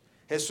 cántaros.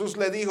 Jesús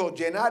le dijo,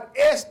 llenad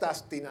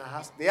estas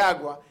tinajas de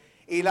agua,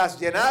 y las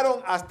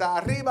llenaron hasta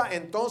arriba.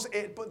 Entonces,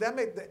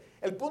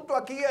 el punto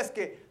aquí es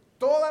que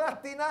todas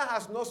las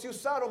tinajas no se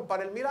usaron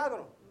para el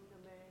milagro.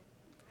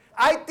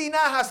 Hay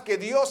tinajas que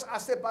Dios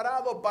ha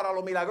separado para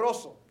lo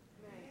milagroso.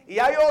 Y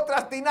hay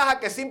otras tinajas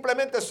que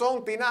simplemente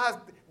son tinajas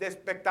de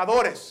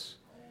espectadores.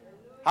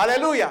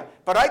 Aleluya.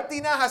 Pero hay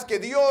tinajas que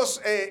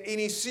Dios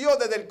inició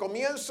desde el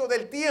comienzo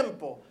del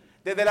tiempo,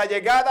 desde la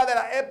llegada de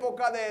la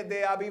época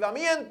de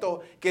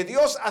avivamiento, que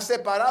Dios ha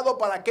separado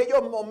para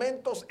aquellos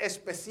momentos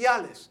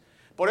especiales.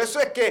 Por eso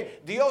es que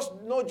Dios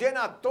no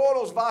llena todos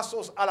los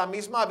vasos a la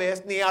misma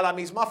vez ni a la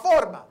misma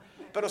forma.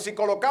 Pero si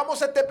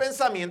colocamos este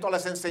pensamiento a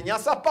las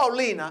enseñanzas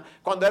paulinas,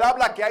 cuando él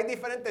habla que hay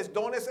diferentes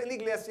dones en la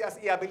iglesia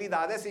y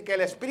habilidades y que el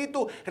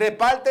Espíritu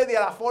reparte de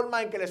la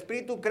forma en que el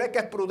Espíritu cree que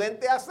es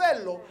prudente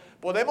hacerlo,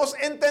 podemos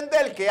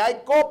entender que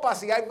hay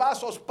copas y hay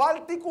vasos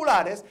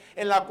particulares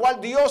en la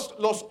cual Dios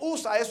los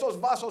usa, esos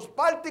vasos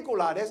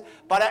particulares,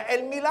 para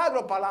el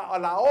milagro, para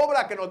la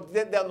obra que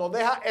nos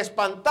deja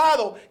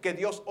espantado que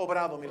Dios ha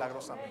obrado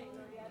milagrosamente.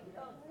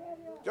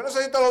 Yo no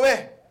sé si te lo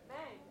ves.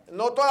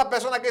 No toda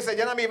persona que se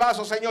llena mi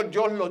vaso, Señor,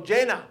 Dios lo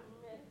llena.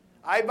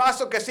 Hay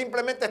vasos que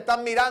simplemente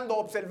están mirando,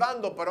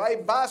 observando, pero hay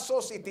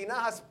vasos y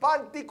tinajas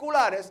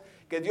particulares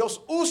que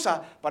Dios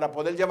usa para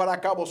poder llevar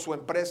a cabo su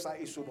empresa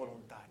y su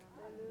voluntad.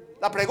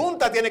 La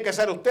pregunta tiene que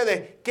ser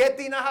ustedes, ¿qué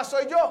tinaja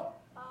soy yo?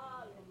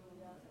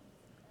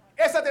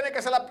 Esa tiene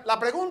que ser la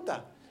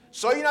pregunta.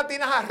 ¿Soy una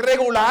tinaja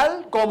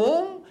regular,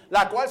 común,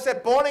 la cual se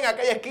pone en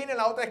aquella esquina y en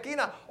la otra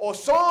esquina? ¿O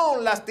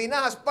son las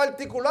tinajas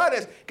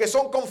particulares que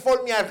son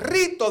conforme al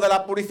rito de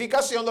la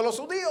purificación de los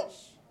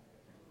judíos?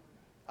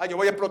 Yo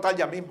voy a explotar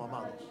ya mismo,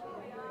 amados.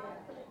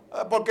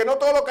 Porque no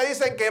todo lo que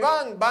dicen que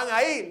van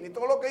a ir. Ni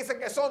todo lo que dicen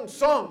que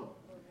son.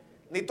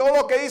 Ni todo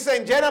lo que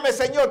dicen, lléname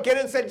Señor,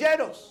 quieren ser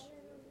llenos.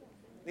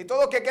 Ni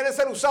todos los que quieren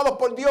ser usados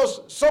por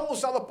Dios son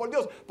usados por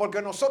Dios.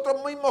 Porque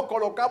nosotros mismos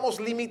colocamos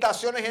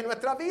limitaciones en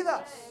nuestras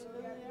vidas.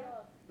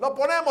 Lo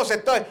ponemos,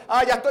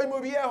 ya estoy muy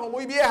viejo,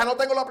 muy vieja, no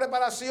tengo la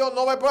preparación,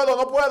 no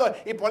puedo.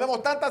 Y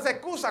ponemos tantas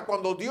excusas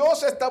cuando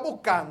Dios está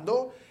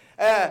buscando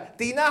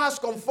tinajas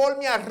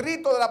conforme al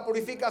rito de la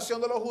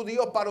purificación de los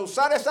judíos para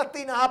usar esas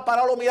tinajas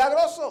para lo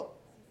milagroso.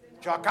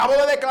 Yo acabo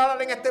de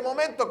declarar en este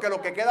momento que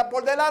lo que queda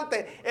por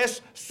delante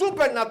es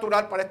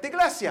supernatural para esta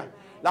iglesia.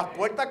 Las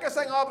puertas que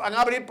se van a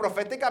abrir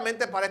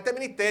proféticamente para este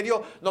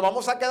ministerio, nos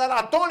vamos a quedar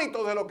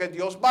atónitos de lo que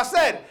Dios va a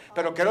hacer.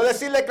 Pero quiero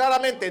decirle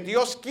claramente,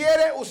 Dios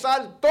quiere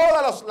usar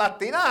todas las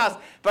tinajas,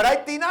 pero hay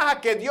tinajas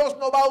que Dios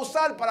no va a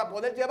usar para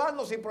poder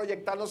llevarnos y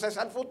proyectarnos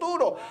hacia el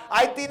futuro.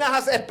 Hay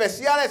tinajas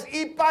especiales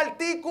y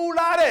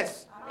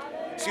particulares.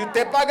 Si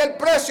usted paga el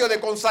precio de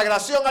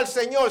consagración al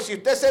Señor, si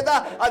usted se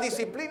da a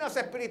disciplinas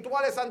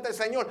espirituales ante el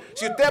Señor,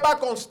 si usted va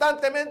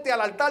constantemente al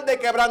altar de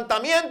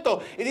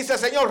quebrantamiento y dice,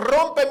 Señor,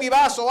 rompe mi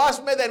vaso,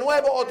 hazme de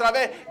nuevo otra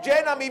vez,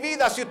 llena mi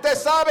vida. Si usted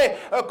sabe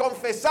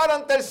confesar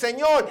ante el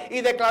Señor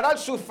y declarar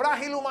su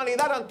frágil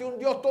humanidad ante un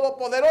Dios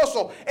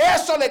todopoderoso,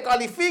 eso le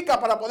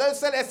califica para poder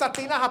ser esas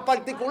tinajas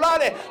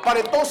particulares, para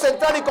entonces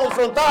entrar y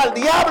confrontar al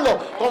diablo,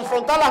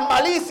 confrontar las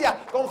malicias,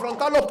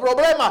 confrontar los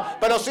problemas.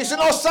 Pero si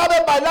no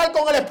sabes bailar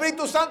con el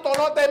Espíritu Santo,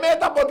 no te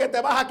metas porque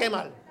te vas a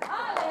quemar.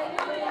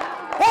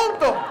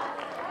 Punto.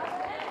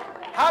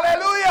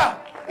 Aleluya.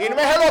 Y no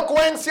es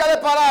elocuencia de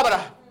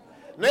palabras,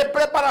 no es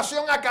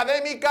preparación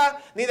académica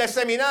ni de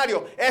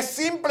seminario. Es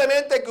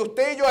simplemente que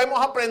usted y yo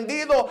hemos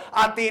aprendido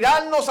a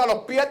tirarnos a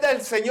los pies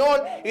del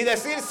Señor y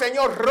decir,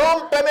 Señor,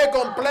 rómpeme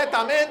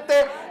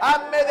completamente,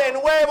 hazme de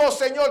nuevo,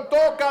 Señor,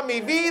 toca mi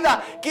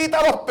vida,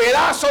 quita los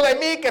pedazos de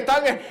mí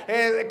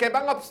que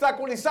van a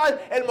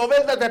obstaculizar el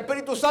mover del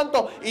Espíritu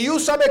Santo y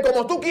úsame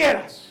como tú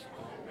quieras.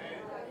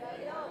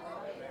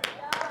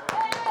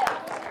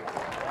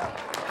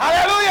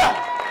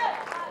 Aleluya.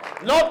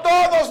 No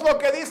todos los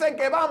que dicen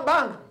que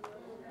van.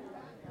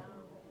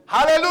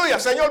 Aleluya,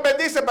 Señor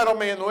bendice, pero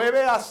de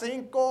 9 a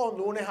 5,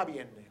 lunes a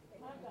viernes.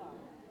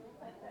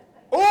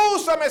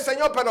 Úsame,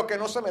 Señor, pero que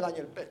no se me dañe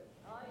el pez.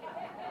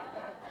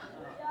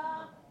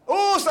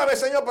 Úsame,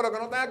 Señor, pero que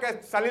no tenga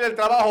que salir del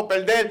trabajo,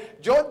 perder.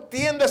 Yo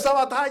entiendo esa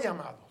batalla,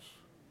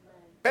 amados.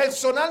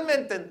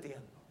 Personalmente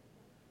entiendo.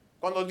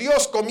 Cuando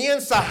Dios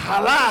comienza a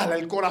jalar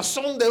el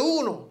corazón de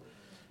uno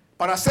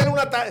para hacer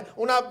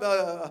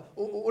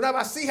una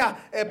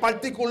vasija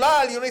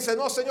particular, y uno dice,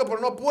 no, Señor, pero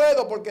no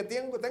puedo porque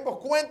tengo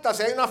cuentas,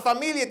 y hay una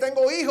familia y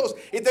tengo hijos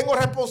y tengo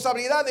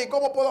responsabilidades, y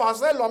cómo puedo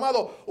hacerlo,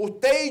 amado.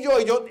 Usted y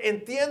yo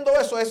entiendo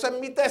eso es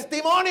mi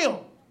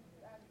testimonio.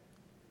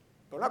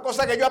 Pero una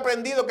cosa que yo he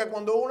aprendido, que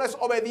cuando uno es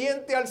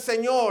obediente al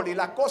Señor y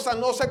las cosas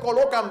no se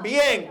colocan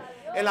bien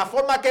en la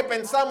forma que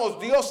pensamos,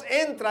 Dios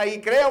entra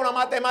y crea una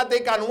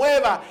matemática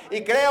nueva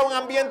y crea un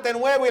ambiente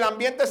nuevo, y el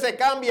ambiente se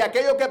cambia.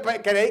 Aquello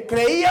que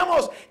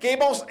creíamos que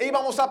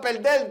íbamos a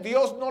perder,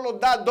 Dios nos lo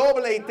da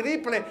doble y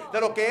triple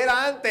de lo que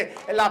era antes.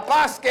 La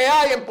paz que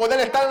hay en poder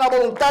estar en la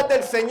voluntad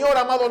del Señor,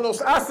 amado, nos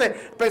hace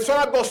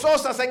personas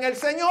gozosas en el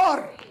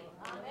Señor.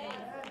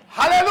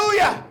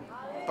 Aleluya.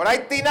 Pero hay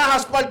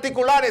tinajas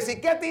particulares.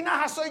 ¿Y qué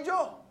tinaja soy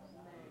yo?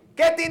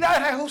 ¿Qué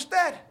tinaja es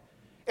usted?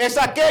 Es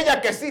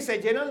aquella que sí se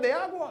llenan de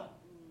agua.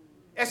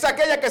 Es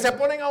aquella que se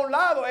ponen a un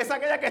lado. Es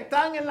aquella que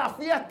están en la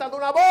fiesta de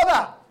una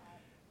boda.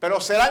 Pero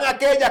serán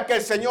aquellas que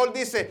el Señor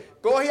dice,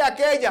 coge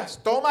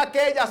aquellas, toma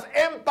aquellas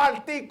en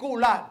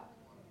particular.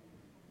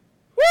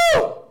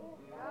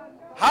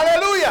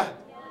 ¡Aleluya!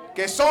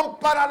 que son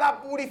para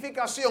la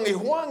purificación. Y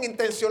Juan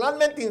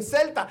intencionalmente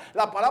inserta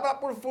la palabra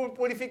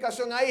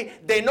purificación ahí.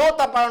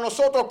 Denota para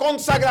nosotros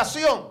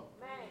consagración,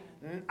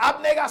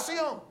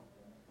 abnegación,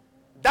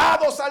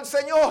 dados al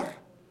Señor,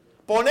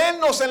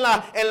 ponernos en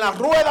la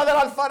rueda del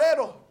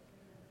alfarero,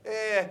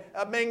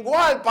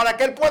 menguar para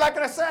que Él pueda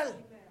crecer.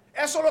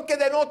 Eso es lo que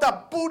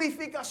denota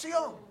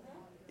purificación.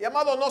 Y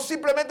amado, no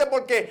simplemente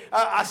porque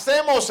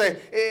hacemos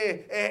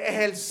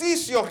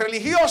ejercicio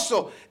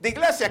religioso de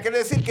iglesia, quiere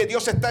decir que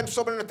Dios está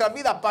sobre nuestra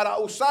vida para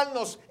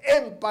usarnos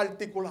en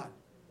particular.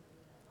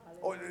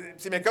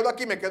 Si me quedo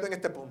aquí, me quedo en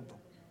este punto.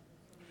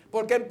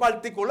 Porque en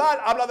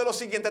particular habla de lo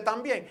siguiente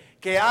también,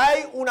 que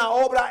hay una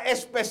obra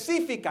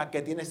específica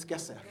que tienes que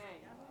hacer.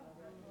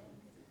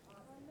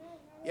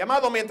 Y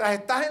amado, mientras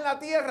estás en la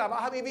tierra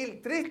vas a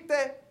vivir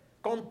triste,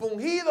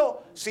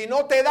 compungido, si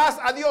no te das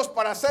a Dios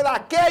para hacer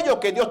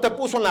aquello que Dios te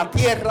puso en la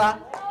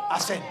tierra a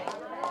hacer.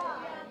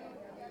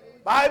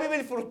 Vas a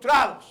vivir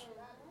frustrados.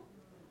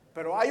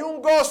 Pero hay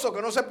un gozo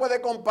que no se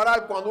puede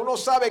comparar cuando uno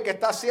sabe que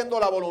está haciendo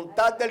la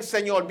voluntad del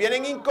Señor.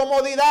 Vienen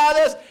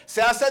incomodidades,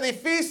 se hace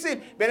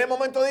difícil, viene el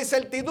momento de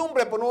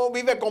incertidumbre, pero uno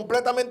vive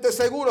completamente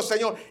seguro.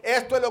 Señor,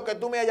 esto es lo que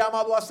tú me has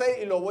llamado a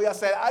hacer y lo voy a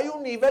hacer. Hay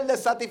un nivel de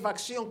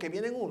satisfacción que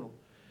viene en uno,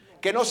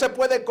 que no se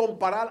puede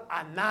comparar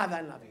a nada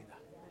en la vida.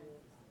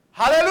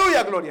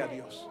 Aleluya, gloria a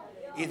Dios.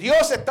 Y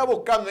Dios está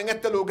buscando en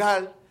este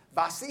lugar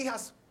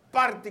vasijas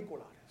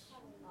particulares.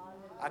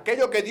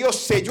 Aquello que Dios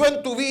selló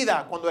en tu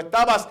vida cuando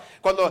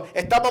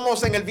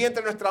estábamos en el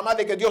vientre de nuestra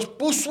madre, que Dios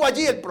puso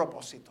allí el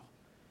propósito.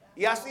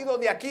 Y has ido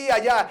de aquí a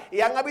allá.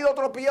 Y han habido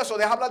tropiezos,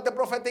 deja hablarte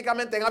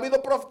proféticamente. Han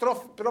habido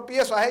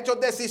tropiezos, has hecho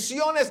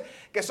decisiones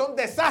que son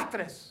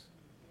desastres.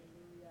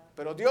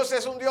 Pero Dios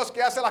es un Dios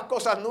que hace las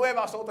cosas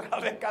nuevas otra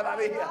vez cada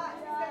día.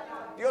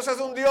 Dios es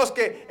un Dios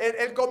que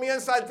Él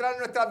comienza a entrar en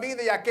nuestra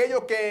vida y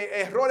aquellos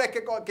errores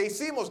que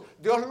hicimos,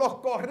 Dios los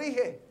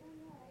corrige.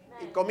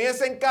 Y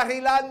comienza a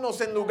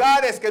encarrilarnos en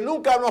lugares que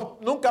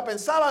nunca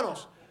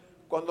pensábamos.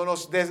 Cuando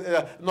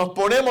nos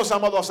ponemos,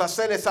 amados, a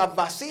hacer esas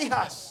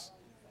vasijas,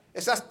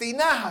 esas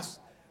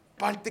tinajas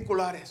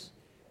particulares.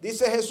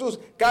 Dice Jesús,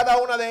 cada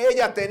una de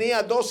ellas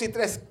tenía 2 y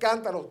 3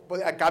 cántaros,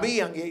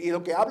 cabían. Y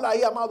lo que habla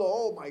ahí, amado,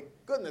 oh my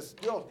goodness,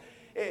 Dios.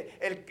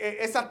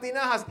 Esas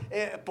tinajas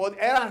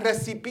eran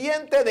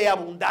recipientes de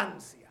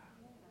abundancia.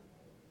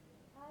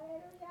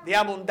 De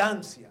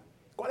abundancia.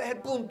 ¿Cuál es el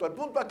punto? El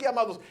punto aquí,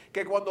 amados,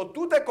 que cuando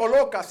tú te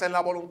colocas en la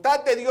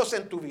voluntad de Dios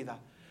en tu vida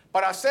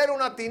para hacer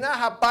una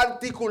tinaja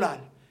particular,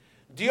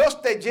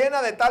 Dios te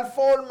llena de tal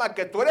forma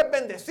que tú eres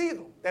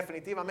bendecido,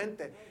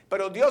 definitivamente.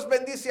 Pero Dios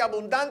bendice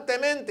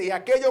abundantemente y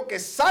aquello que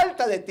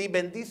salta de ti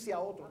bendice a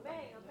otros.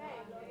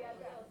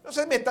 No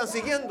sé si me están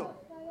siguiendo.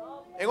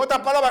 En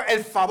otras palabras,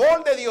 el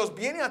favor de Dios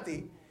viene a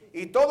ti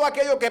y todo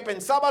aquello que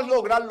pensabas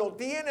lograr lo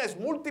tienes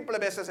múltiples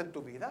veces en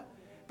tu vida.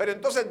 Pero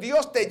entonces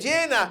Dios te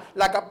llena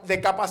de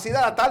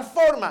capacidad a tal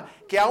forma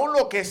que aún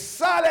lo que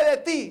sale de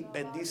ti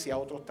bendice a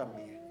otros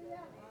también.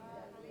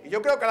 Y yo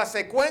creo que la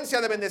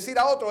secuencia de bendecir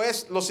a otros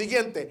es lo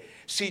siguiente.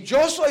 Si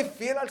yo soy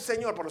fiel al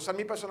Señor, por usar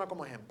mi persona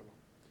como ejemplo.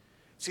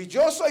 Si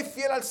yo soy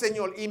fiel al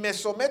Señor y me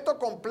someto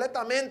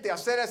completamente a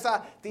hacer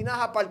esa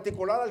tinaja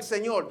particular al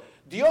Señor,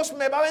 Dios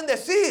me va a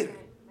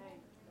bendecir.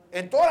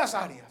 En todas las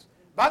áreas.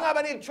 Van a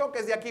venir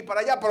choques de aquí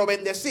para allá, pero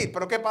bendecir.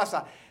 Pero ¿qué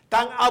pasa?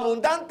 Tan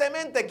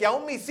abundantemente que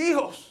aún mis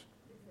hijos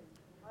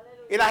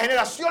y las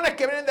generaciones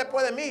que vienen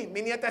después de mí,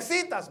 mis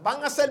nietecitas,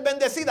 van a ser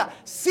bendecidas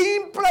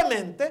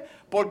simplemente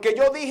porque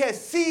yo dije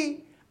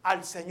sí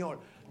al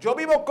Señor. Yo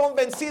vivo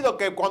convencido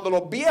que cuando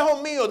los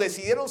viejos míos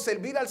decidieron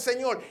servir al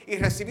Señor y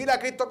recibir a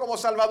Cristo como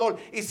Salvador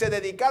y se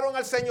dedicaron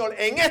al Señor,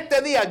 en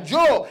este día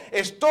yo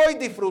estoy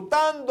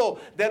disfrutando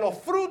de los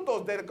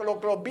frutos de lo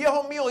que los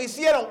viejos míos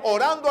hicieron,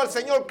 orando al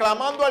Señor,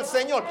 clamando al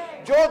Señor.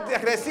 Yo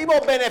recibo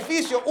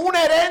beneficio,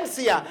 una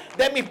herencia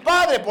de mis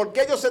padres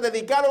porque ellos se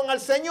dedicaron al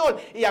Señor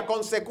y a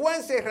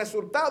consecuencia y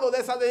resultado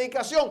de esa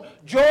dedicación,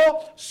 yo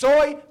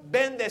soy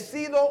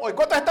bendecido hoy.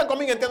 ¿Cuántos están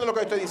conmigo? ¿Entienden lo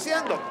que estoy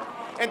diciendo?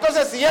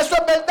 Entonces, si eso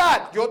es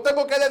verdad, yo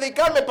tengo que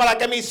dedicarme para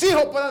que mis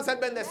hijos puedan ser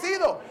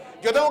bendecidos.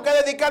 Yo tengo que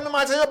dedicarme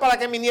más al Señor para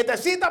que mis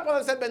nietecitas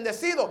puedan ser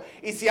bendecidos.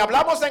 Y si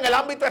hablamos en el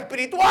ámbito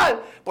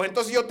espiritual, pues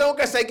entonces yo tengo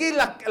que seguir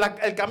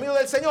el camino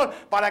del Señor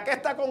para que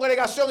esta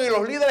congregación y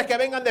los líderes que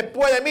vengan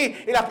después de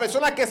mí y las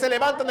personas que se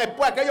levanten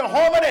después, aquellos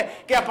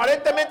jóvenes que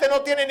aparentemente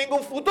no tienen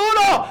ningún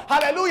futuro,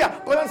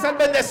 aleluya, puedan ser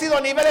bendecidos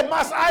a niveles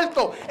más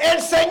altos.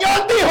 El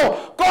Señor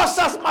dijo,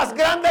 cosas más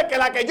grandes que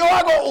las que yo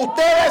hago,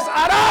 ustedes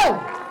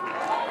harán.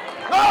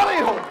 No lo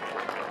dijo.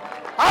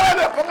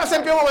 Aleluya, pónganse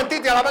en pie un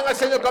momentito y alaben al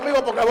Señor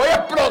conmigo porque voy a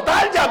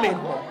explotar ya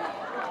mismo.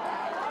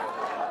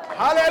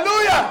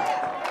 Aleluya.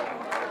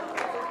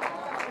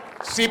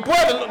 Si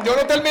pueden, yo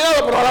no he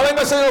terminado, pero alaben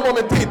al Señor un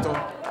momentito.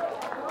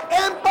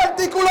 En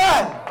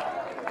particular.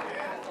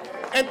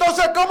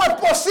 Entonces, ¿cómo es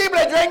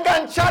posible yo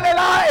enganchar el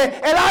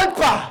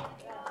arpa?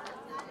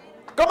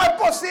 ¿Cómo es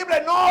posible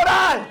no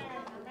orar?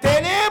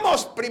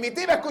 Tenemos,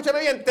 primitiva, escúchame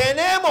bien,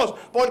 tenemos,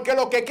 porque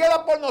lo que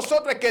queda por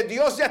nosotros es que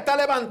Dios ya está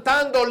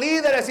levantando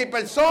líderes y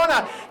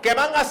personas que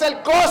van a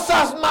hacer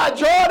cosas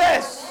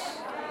mayores.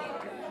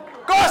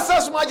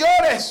 Cosas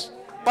mayores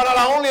para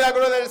la honra y la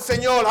gloria del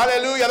Señor.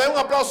 Aleluya. Den un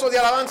aplauso de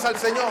alabanza al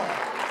Señor.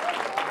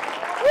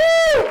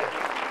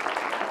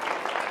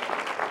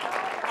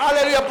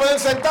 Aleluya. Pueden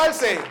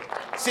sentarse.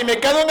 Si me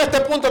quedo en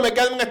este punto, me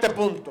quedo en este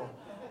punto.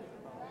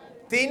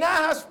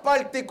 Tinajas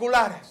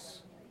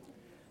particulares.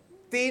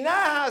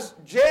 Tinajas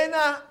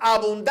llenas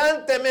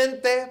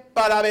abundantemente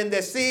para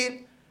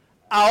bendecir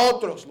a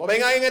otros. ¿Lo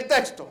ven ahí en el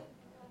texto?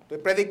 Estoy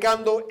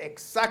predicando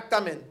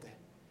exactamente.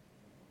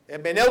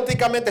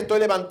 Hermenéuticamente estoy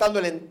levantando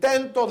el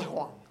intento de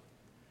Juan,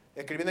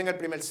 escribiendo en el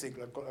primer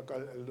siglo,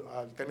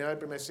 al terminar el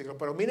primer siglo.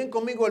 Pero miren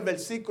conmigo el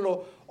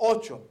versículo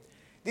 8.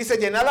 Dice,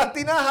 llenar las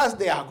tinajas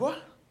de agua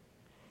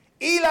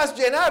y las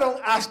llenaron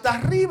hasta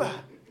arriba.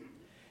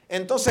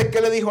 Entonces,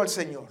 ¿qué le dijo al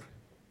Señor?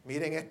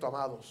 Miren esto,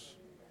 amados.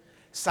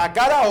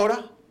 Sacar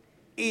ahora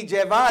y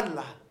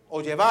llevarla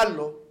o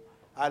llevarlo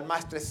al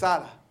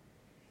maestresala.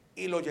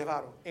 Y lo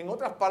llevaron. En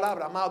otras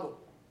palabras, amado,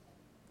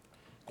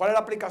 ¿cuál es la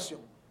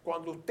aplicación?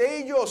 Cuando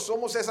usted y yo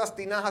somos esas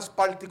tinajas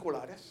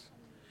particulares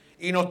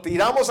y nos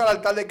tiramos al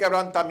altar de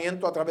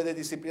quebrantamiento a través de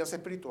disciplinas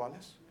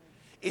espirituales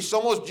y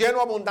somos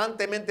llenos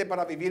abundantemente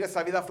para vivir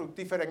esa vida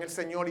fructífera en el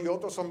Señor y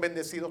otros son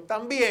bendecidos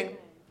también,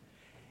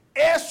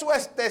 eso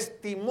es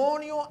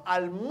testimonio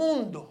al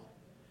mundo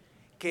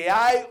que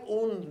hay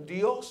un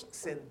Dios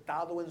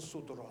sentado en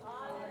su trono.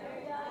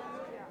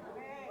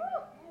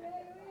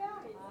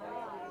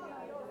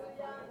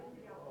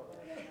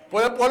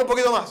 ¿Pueden poner un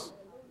poquito más?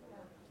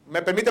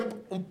 ¿Me permiten?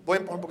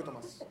 Pueden poner un poquito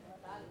más.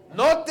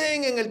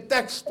 Noten en el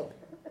texto.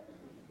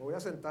 Me voy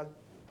a sentar.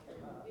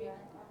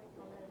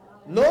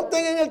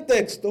 Noten en el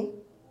texto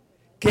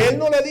que él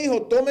no le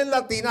dijo, tomen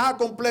la tinaja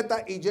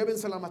completa y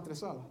llévense la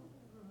maestresala.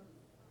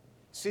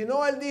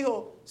 Sino él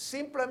dijo,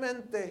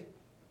 simplemente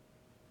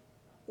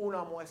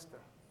una muestra.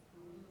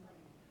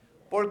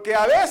 Porque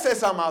a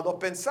veces, amados,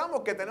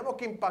 pensamos que tenemos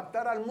que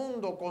impactar al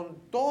mundo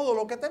con todo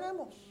lo que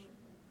tenemos.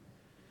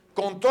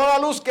 Con toda la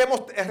luz que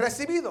hemos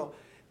recibido.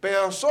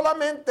 Pero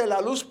solamente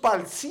la luz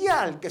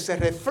parcial que se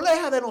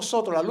refleja de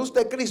nosotros, la luz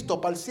de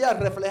Cristo parcial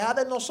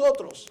reflejada en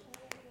nosotros,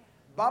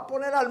 va a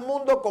poner al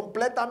mundo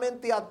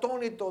completamente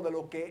atónito de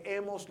lo que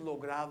hemos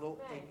logrado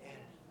en Él.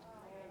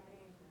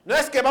 No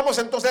es que vamos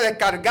entonces a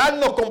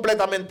descargarnos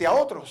completamente a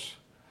otros,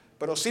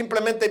 pero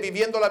simplemente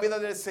viviendo la vida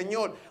del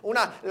Señor.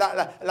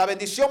 La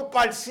bendición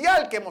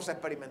parcial que hemos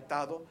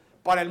experimentado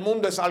para el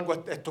mundo es algo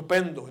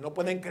estupendo. Y no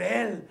pueden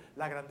creer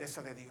la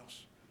grandeza de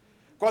Dios.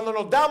 Cuando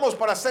nos damos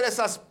para hacer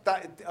esas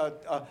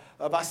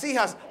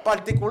vasijas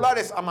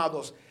particulares,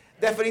 amados,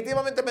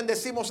 definitivamente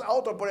bendecimos a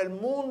otros, pero el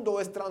mundo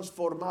es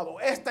transformado.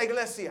 Esta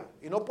iglesia,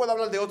 y no puedo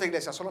hablar de otra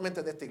iglesia,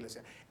 solamente de esta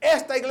iglesia.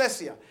 Esta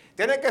iglesia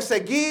tiene que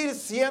seguir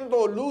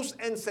siendo luz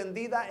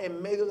encendida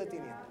en medio de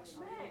tinieblas.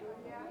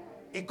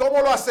 ¿Y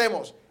cómo lo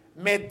hacemos?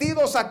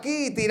 Metidos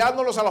aquí y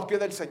tirándolos a los pies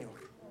del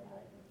Señor.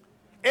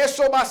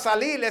 Eso va a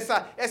salir,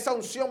 esa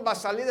unción va a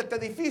salir de este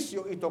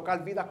edificio y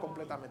tocar vidas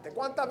completamente.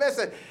 ¿Cuántas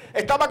veces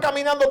estaba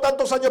caminando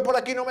tantos años por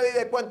aquí y no me di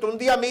de cuenta? Un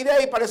día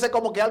miré y parece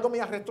como que algo me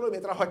arrastró y me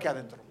trajo aquí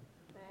adentro.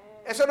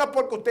 Eso no es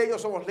porque usted y yo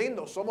somos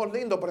lindos,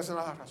 pero esa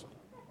no es la razón.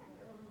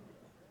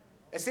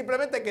 Es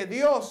simplemente que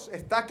Dios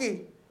está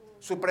aquí,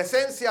 su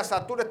presencia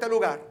satura este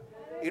lugar.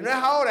 Y no es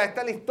ahora,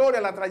 esta es la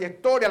historia, la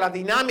trayectoria, la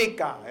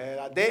dinámica,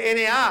 la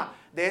DNA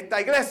de esta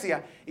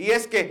iglesia. Y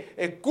es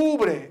que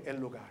cubre el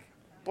lugar.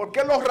 ¿Por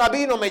qué los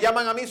rabinos me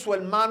llaman a mí su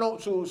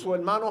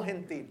hermano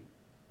gentil?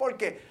 ¿Por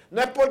qué?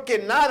 No es porque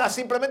nada,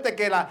 simplemente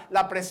que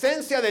la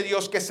presencia de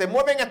Dios que se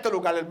mueve en este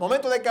lugar, el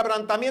momento de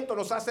quebrantamiento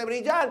nos hace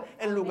brillar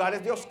en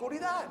lugares de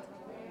oscuridad.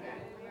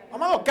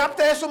 Amado,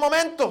 capte ese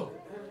momento.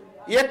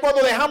 Y es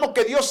cuando dejamos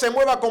que Dios se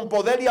mueva con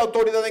poder y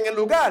autoridad en el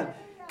lugar.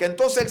 Que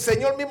entonces el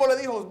Señor mismo le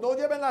dijo, no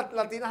lleven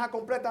la tinaja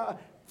completa,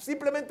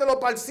 simplemente lo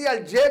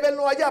parcial,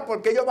 llévenlo allá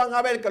porque ellos van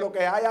a ver que lo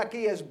que hay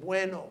aquí es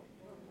bueno.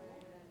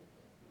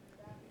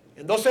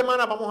 En 2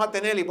 semanas vamos a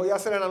tener, y voy a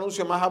hacer el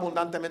anuncio más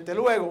abundantemente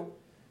luego,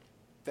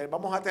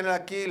 vamos a tener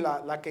aquí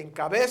la que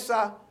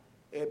encabeza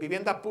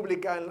viviendas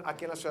públicas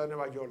aquí en la ciudad de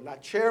Nueva York, la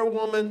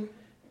chairwoman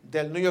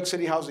del New York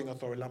City Housing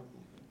Authority.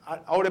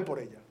 Ore por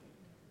ella.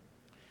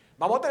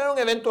 Vamos a tener un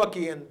evento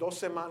aquí en 2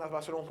 semanas, va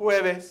a ser un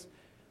jueves,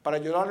 para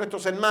ayudar a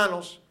nuestros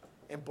hermanos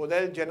en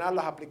poder llenar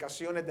las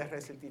aplicaciones de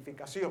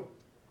recertificación.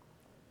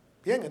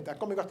 Bien, estás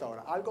conmigo hasta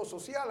ahora. Algo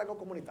social, algo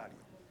comunitario.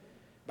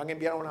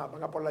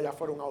 Van a poner allá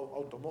afuera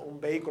un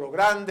vehículo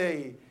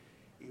grande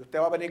y usted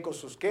va a venir con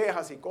sus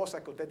quejas y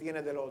cosas que usted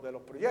tiene de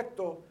los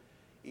proyectos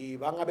y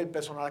van a haber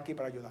personal aquí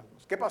para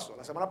ayudarnos. ¿Qué pasó?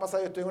 La semana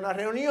pasada yo estuve en una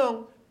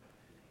reunión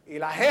y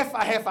la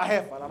jefa,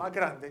 la más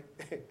grande,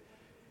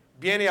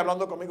 viene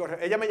hablando conmigo.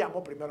 Ella me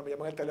llamó primero, me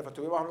llamó en el teléfono,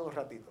 estuvimos hablando un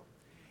ratito.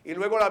 Y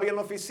luego la vi en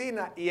la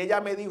oficina y ella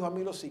me dijo a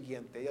mí lo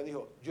siguiente. Ella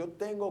dijo, yo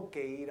tengo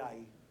que ir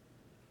ahí.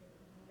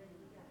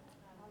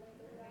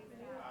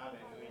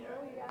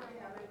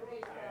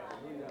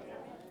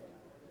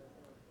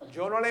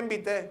 Yo no la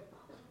invité.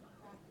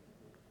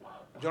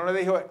 Yo no le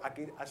dije,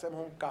 aquí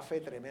hacemos un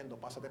café tremendo,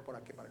 pásate por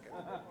aquí para que...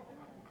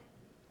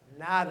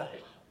 Nada.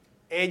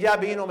 Ella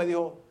vino, me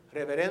dijo,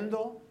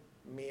 reverendo,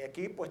 mi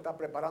equipo está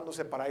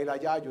preparándose para ir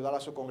allá, ayudar a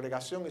su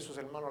congregación y sus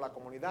hermanos a la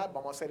comunidad.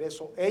 Vamos a hacer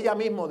eso. Ella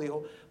misma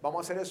dijo, vamos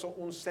a hacer eso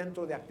un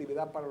centro de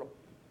actividad para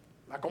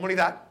la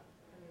comunidad.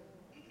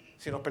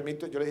 Si nos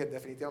permite, yo le dije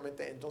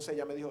definitivamente. Entonces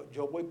ella me dijo,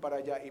 yo voy para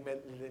allá. Y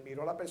le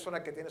miró a la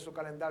persona que tiene su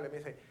calendario y me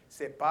dice,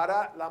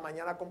 separa la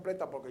mañana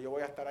completa porque yo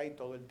voy a estar ahí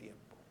todo el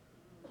tiempo.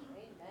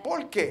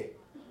 ¿Por qué?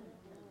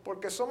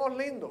 Porque somos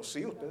lindos.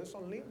 Sí, ustedes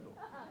son lindos.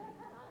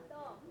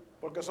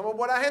 Porque somos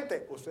buena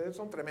gente. Ustedes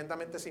son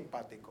tremendamente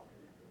simpáticos.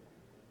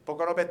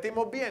 Porque nos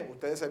vestimos bien.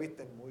 Ustedes se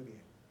visten muy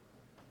bien.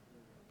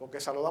 Porque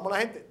saludamos a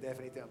la gente.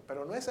 Definitivamente.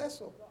 Pero no es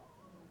eso.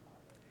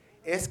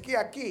 Es que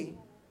aquí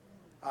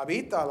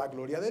habita la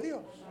gloria de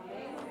Dios.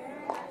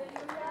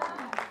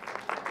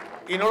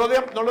 Y no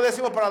lo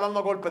decimos para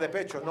darnos golpe de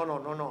pecho.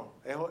 No.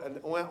 Es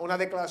una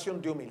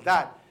declaración de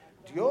humildad.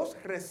 Dios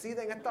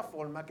reside en esta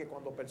forma que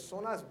cuando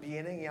personas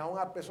vienen y aún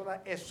las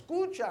personas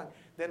escuchan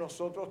de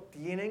nosotros,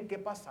 tienen que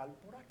pasar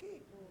por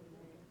aquí.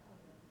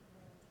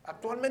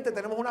 Actualmente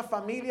tenemos una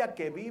familia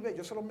que vive,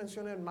 yo se los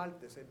mencioné el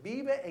martes,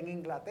 vive en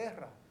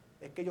Inglaterra.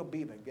 Es que ellos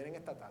vienen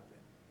esta tarde.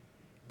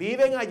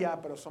 Viven allá,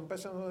 pero son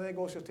personas de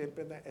negocios,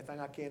 siempre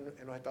están aquí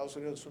en los Estados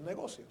Unidos en sus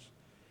negocios.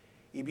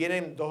 Y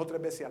vienen 2 o 3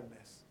 veces al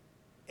mes.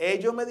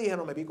 Ellos me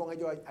dijeron, me vi con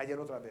ellos ayer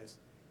otra vez,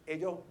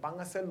 ellos van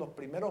a ser los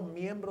primeros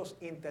miembros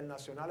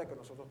internacionales que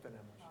nosotros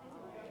tenemos.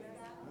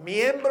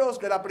 Miembros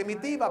de la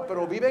primitiva,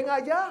 pero viven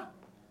allá.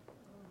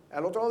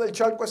 Al otro lado del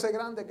charco ese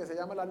grande que se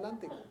llama el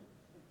Atlántico.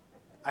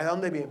 ¿A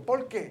dónde vienen?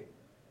 ¿Por qué?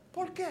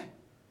 ¿Por qué?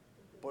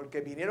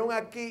 Porque vinieron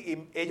aquí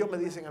y ellos me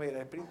dicen a mí,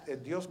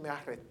 Dios me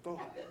arrestó.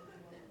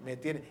 Me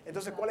tiene.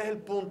 Entonces, ¿cuál es el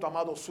punto,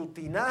 amado? Su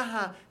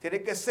tinaja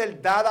tiene que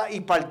ser dada y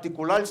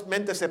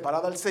particularmente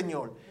separada al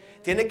Señor.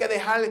 Tiene que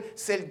dejar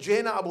ser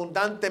llena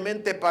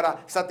abundantemente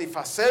para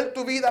satisfacer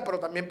tu vida, pero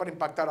también para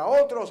impactar a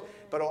otros.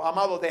 Pero,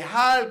 amado,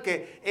 dejar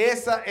que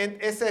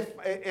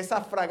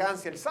esa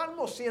fragancia, el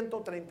Salmo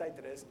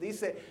 133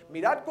 dice,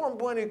 mirad cuán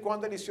bueno y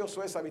cuán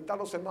delicioso es habitar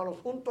los hermanos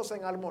juntos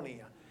en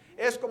armonía.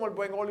 Es como el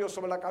buen óleo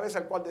sobre la cabeza,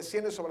 el cual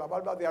desciende sobre la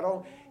barba de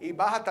Aarón y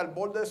baja hasta el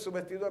borde de su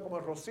vestido, como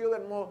el rocío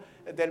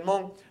del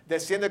monte,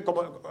 desciende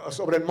como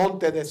sobre el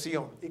monte de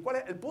Sión. ¿Y cuál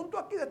es el punto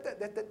aquí de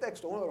este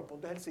texto? Uno de los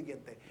puntos es el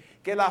siguiente,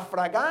 que la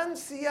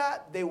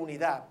fragancia de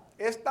unidad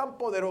es tan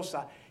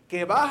poderosa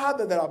que baja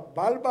desde la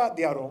barba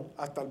de Aarón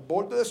hasta el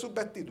borde de sus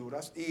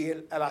vestiduras, y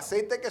el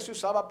aceite que se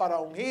usaba para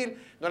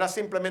ungir no era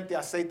simplemente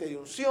aceite de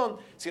unción,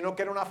 sino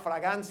que era una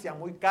fragancia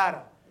muy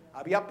cara.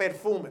 Había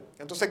perfume.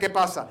 Entonces, ¿qué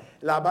pasa?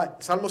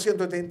 Salmo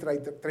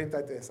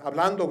 133,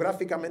 hablando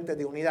gráficamente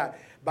de unidad.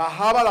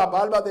 Bajaba la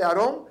barba de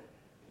Aarón,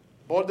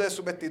 borde de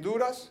sus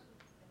vestiduras,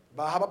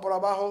 bajaba por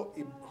abajo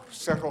y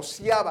se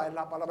rociaba, es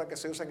la palabra que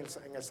se usa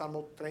en el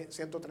Salmo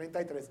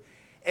 133.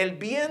 El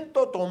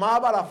viento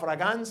tomaba la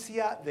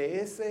fragancia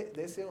de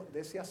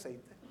ese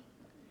aceite.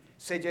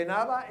 Se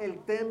llenaba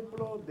el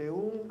templo de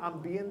un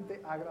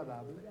ambiente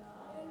agradable.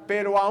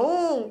 Pero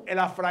aún en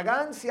la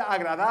fragancia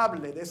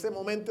agradable de ese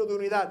momento de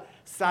unidad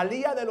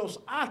salía de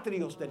los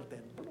atrios del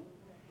templo.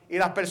 Y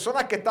las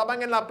personas que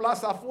estaban en la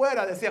plaza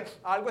afuera decían,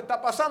 algo está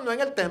pasando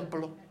en el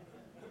templo.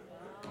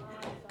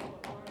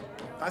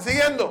 ¿Están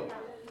siguiendo?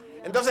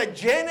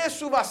 Entonces llene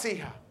su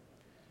vasija,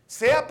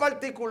 sea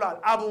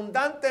particular,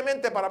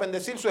 abundantemente para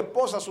bendecir su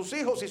esposa, sus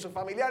hijos y sus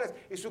familiares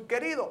y sus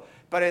queridos.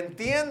 Pero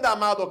entienda,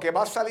 amado, que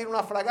va a salir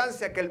una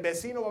fragancia que el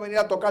vecino va a venir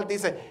a tocar.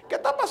 Dice, ¿qué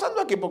está pasando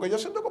aquí? Porque yo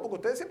siento como que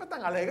ustedes siempre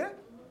están alegres.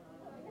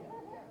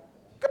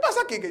 ¿Qué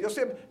pasa aquí? Que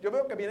yo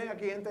veo que vienen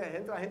aquí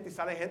entra gente y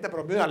sale gente,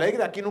 pero bien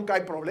alegre, aquí nunca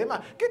hay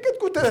problema. ¿Qué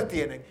ustedes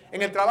tienen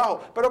en el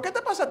trabajo? ¿Pero qué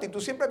te pasa a ti? Tú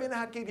siempre vienes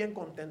aquí bien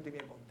contento y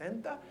bien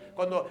contenta.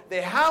 Cuando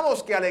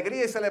dejamos que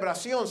alegría y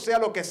celebración sea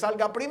lo que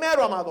salga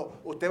primero, amado,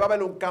 usted va a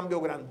ver un cambio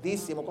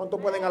grandísimo. ¿Cuánto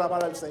pueden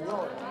alabar al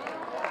Señor?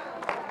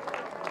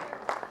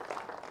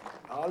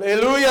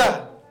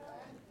 Aleluya.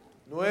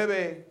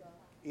 9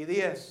 y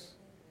 10.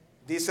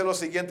 Dice lo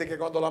siguiente, que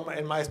cuando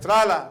el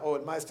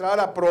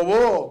maestrala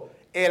probó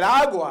el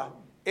agua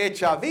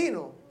hecha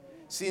vino,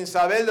 sin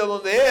saber de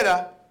dónde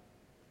era,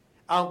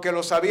 aunque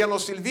lo sabían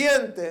los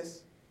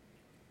sirvientes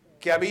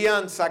que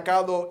habían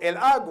sacado el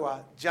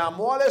agua,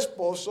 llamó al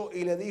esposo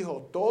y le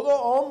dijo, todo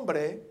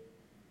hombre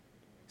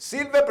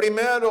sirve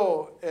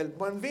primero el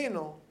buen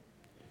vino,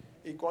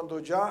 y cuando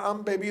ya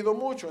han bebido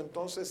mucho,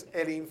 entonces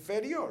el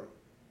inferior,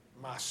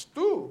 mas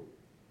tú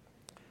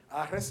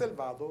has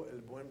reservado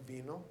el buen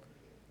vino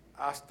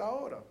hasta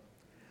ahora.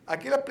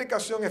 Aquí la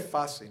explicación es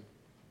fácil.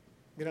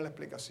 Mira la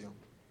explicación.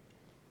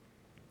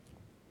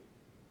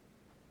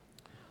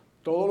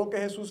 Todo lo que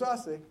Jesús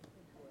hace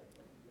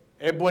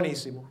es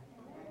buenísimo.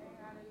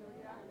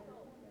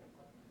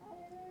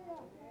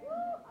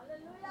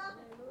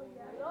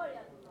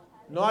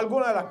 No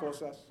algunas de las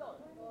cosas,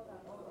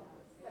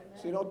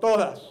 sino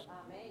todas.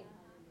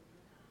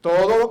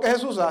 Todo lo que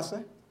Jesús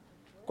hace.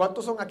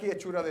 ¿Cuántos son aquí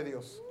hechura de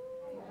Dios?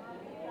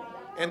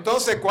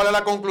 Entonces, ¿cuál es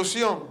la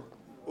conclusión?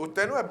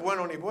 Usted no es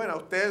bueno ni buena,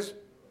 usted es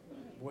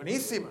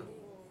buenísima.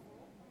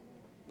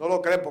 No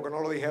lo creen porque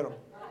no lo dijeron.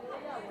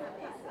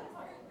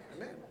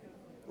 Amén.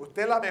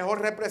 Usted es la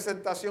mejor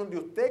representación de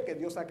usted que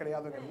Dios ha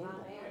creado en el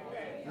mundo.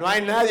 No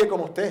hay nadie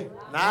como usted.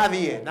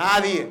 Nadie,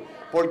 nadie.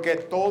 Porque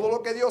todo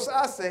lo que Dios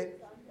hace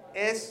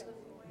es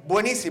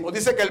buenísimo.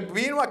 Dice que Él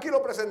vino aquí,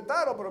 lo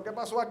presentaron, pero ¿qué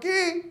pasó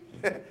aquí?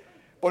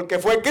 Porque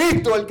fue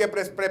Cristo el que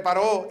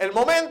preparó el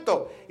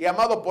momento. Y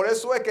amado, por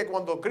eso es que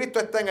cuando Cristo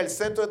está en el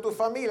centro de tu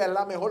familia, es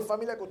la mejor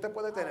familia que usted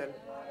puede tener.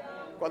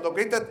 Cuando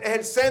Cristo es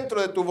el centro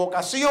de tu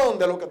vocación,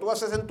 de lo que tú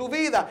haces en tu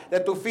vida,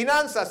 de tus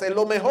finanzas, es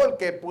lo mejor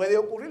que puede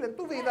ocurrir en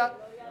tu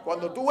vida.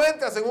 Cuando tú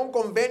entras en un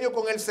convenio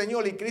con el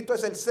Señor y Cristo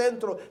es el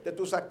centro de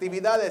tus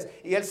actividades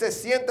y Él se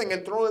sienta en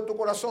el trono de tu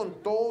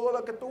corazón, todo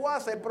lo que tú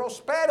haces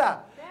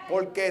prospera.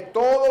 Porque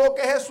todo lo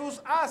que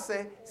Jesús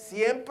hace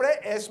siempre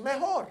es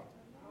mejor.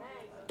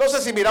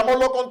 Entonces, si miramos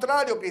lo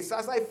contrario,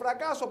 quizás hay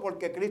fracaso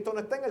porque Cristo no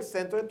está en el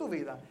centro de tu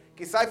vida.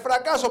 Quizás hay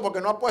fracaso porque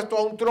no ha puesto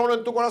a un trono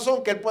en tu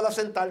corazón que Él pueda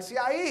sentarse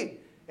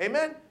ahí.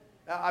 Amén.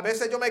 A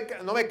veces yo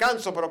no me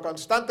canso, pero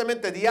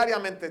constantemente,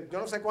 diariamente, yo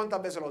no sé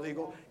cuántas veces lo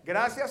digo.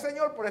 Gracias,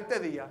 Señor, por este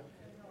día.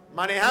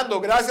 Manejando,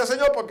 gracias,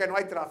 Señor, porque no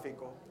hay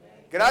tráfico.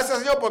 Gracias,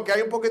 Señor, porque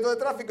hay un poquito de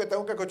tráfico y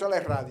tengo que escuchar la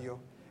radio.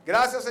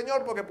 Gracias,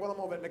 Señor, porque puedo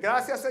moverme.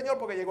 Gracias, Señor,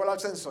 porque llegó el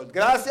ascensor.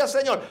 Gracias,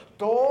 Señor.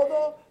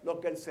 Todo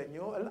lo que el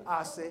Señor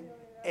hace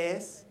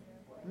es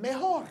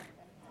mejor.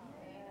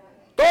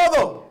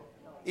 Todo.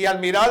 Y al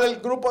mirar el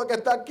grupo que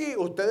está aquí,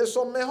 ustedes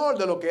son mejor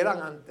de lo que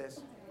eran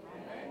antes.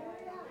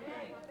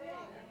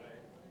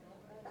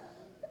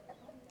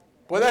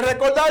 Puedes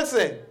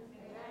recordarse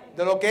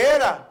de lo que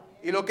era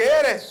y lo que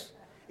eres.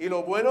 Y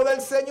lo bueno del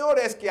Señor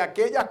es que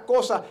aquellas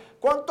cosas,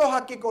 ¿cuántos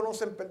aquí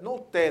conocen, no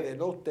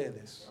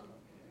ustedes,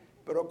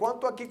 pero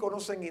cuántos aquí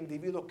conocen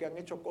individuos que han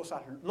hecho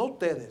cosas, no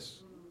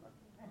ustedes,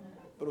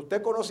 pero usted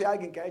conoce a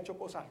alguien que ha hecho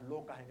cosas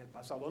locas en el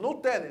pasado, no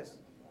ustedes,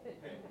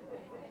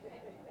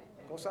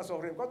 cosas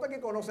horribles? ¿Cuántos aquí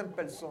conocen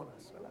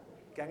personas, ¿verdad?,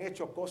 que han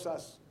hecho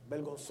cosas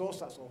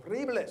vergonzosas,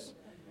 horribles,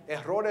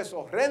 errores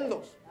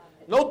horrendos?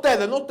 No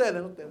ustedes.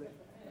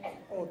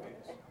 Otros.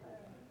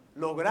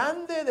 Lo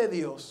grande de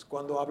Dios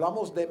cuando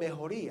hablamos de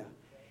mejoría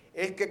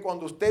es que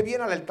cuando usted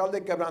viene al altar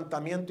de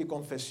quebrantamiento y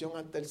confesión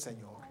ante el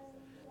Señor,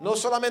 no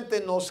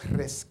solamente nos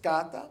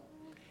rescata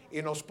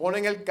y nos pone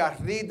en el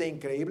carril de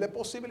increíbles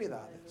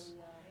posibilidades,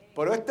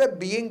 pero este es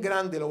bien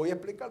grande, lo voy a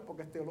explicar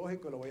porque es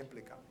teológico y lo voy a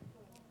explicar.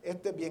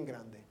 Este es bien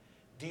grande.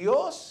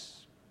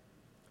 Dios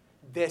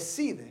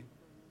decide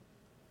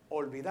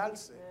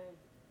olvidarse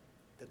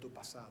de tu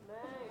pasado.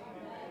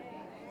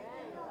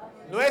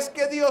 No es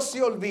que Dios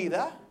se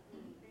olvida,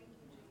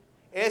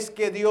 es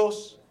que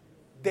Dios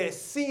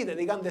decide,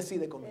 digan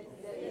decide conmigo.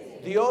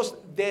 Dios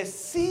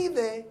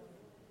decide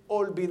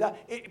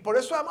olvidar. Y por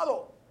eso,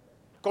 amado,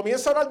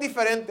 comienza a orar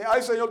diferente.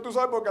 Ay, Señor, tú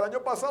sabes, porque el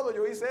año pasado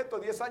yo hice esto,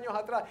 10 años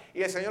atrás,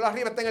 y el Señor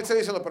arriba está en el cielo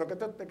diciendo, pero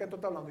 ¿de qué tú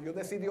estás hablando? Yo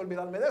decidí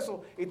olvidarme de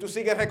eso y tú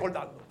sigues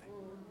recordándote.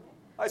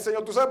 Ay,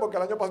 Señor, tú sabes, porque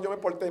el año pasado yo me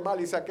porté mal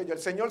y hice aquello. El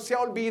Señor se ha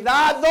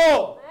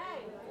olvidado.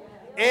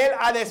 Él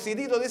ha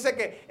decidido, dice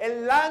que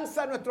Él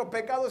lanza nuestros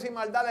pecados y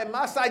maldades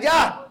más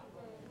allá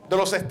de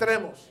los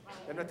extremos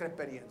de nuestra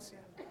experiencia.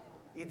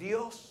 Y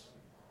Dios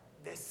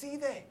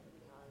decide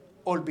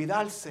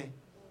olvidarse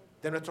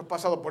de nuestros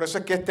pasados. Por eso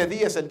es que este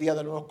día es el día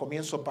de nuevos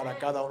comienzos para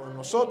cada uno de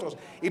nosotros.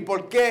 ¿Y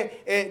por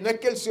qué? No es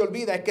que Él se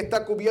olvida, es que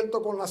está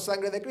cubierto con la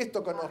sangre de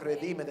Cristo que nos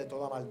redime de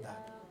toda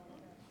maldad.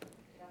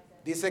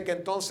 Dice que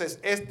entonces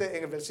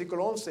en el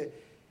versículo 11,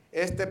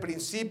 este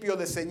principio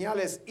de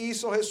señales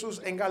hizo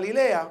Jesús en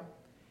Galilea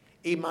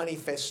y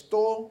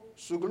manifestó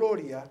su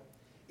gloria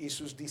y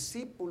sus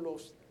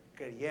discípulos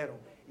creyeron.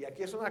 Y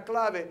aquí es una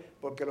clave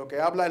porque lo que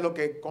habla es lo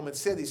que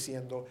comencé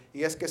diciendo,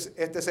 y es que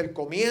este es el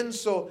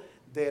comienzo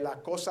de las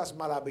cosas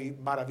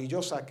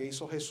maravillosas que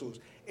hizo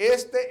Jesús.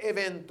 Este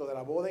evento de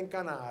la boda en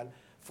Canaán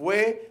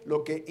fue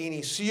lo que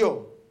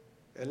inició,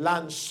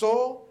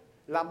 lanzó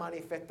la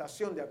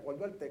manifestación, de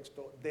acuerdo al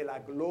texto, de la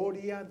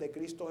gloria de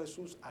Cristo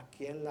Jesús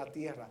aquí en la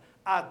tierra,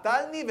 a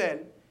tal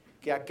nivel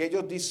que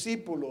aquellos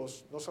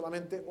discípulos no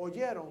solamente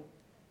oyeron,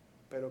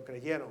 pero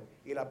creyeron.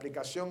 Y la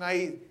aplicación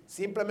ahí,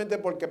 simplemente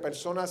porque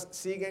personas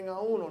siguen a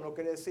uno, no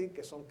quiere decir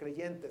que son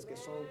creyentes,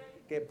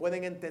 que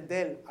pueden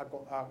entender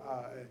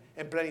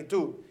en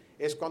plenitud.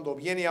 Es cuando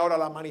viene ahora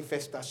la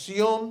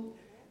manifestación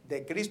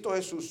de Cristo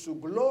Jesús, su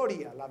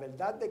gloria, la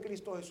verdad de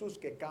Cristo Jesús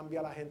que cambia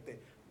a la gente.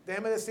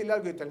 Déjeme decirle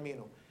algo y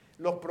termino.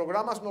 Los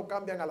programas no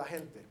cambian a la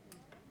gente.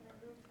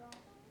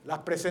 Las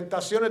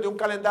presentaciones de un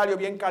calendario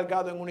bien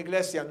cargado en una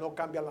iglesia no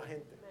cambian a la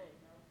gente.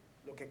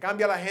 Lo que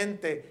cambia a la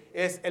gente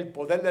es el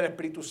poder del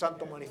Espíritu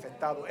Santo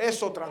manifestado.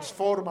 Eso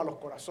transforma los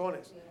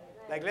corazones.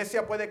 La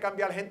iglesia puede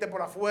cambiar gente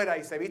por afuera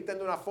y se visten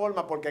de una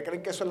forma porque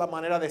creen que eso es la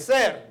manera de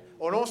ser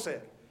o no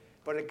ser.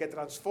 Pero el que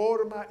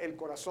transforma el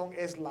corazón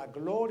es la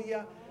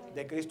gloria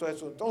de Cristo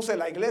Jesús. Entonces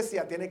la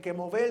iglesia tiene que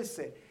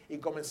moverse y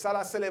comenzar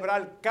a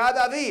celebrar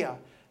cada día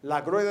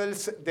la gloria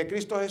de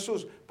Cristo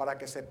Jesús para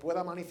que se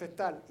pueda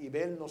manifestar y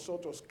ver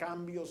nosotros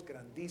cambios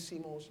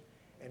grandísimos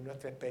en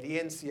nuestra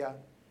experiencia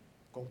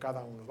con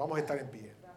cada uno. Vamos a estar en pie.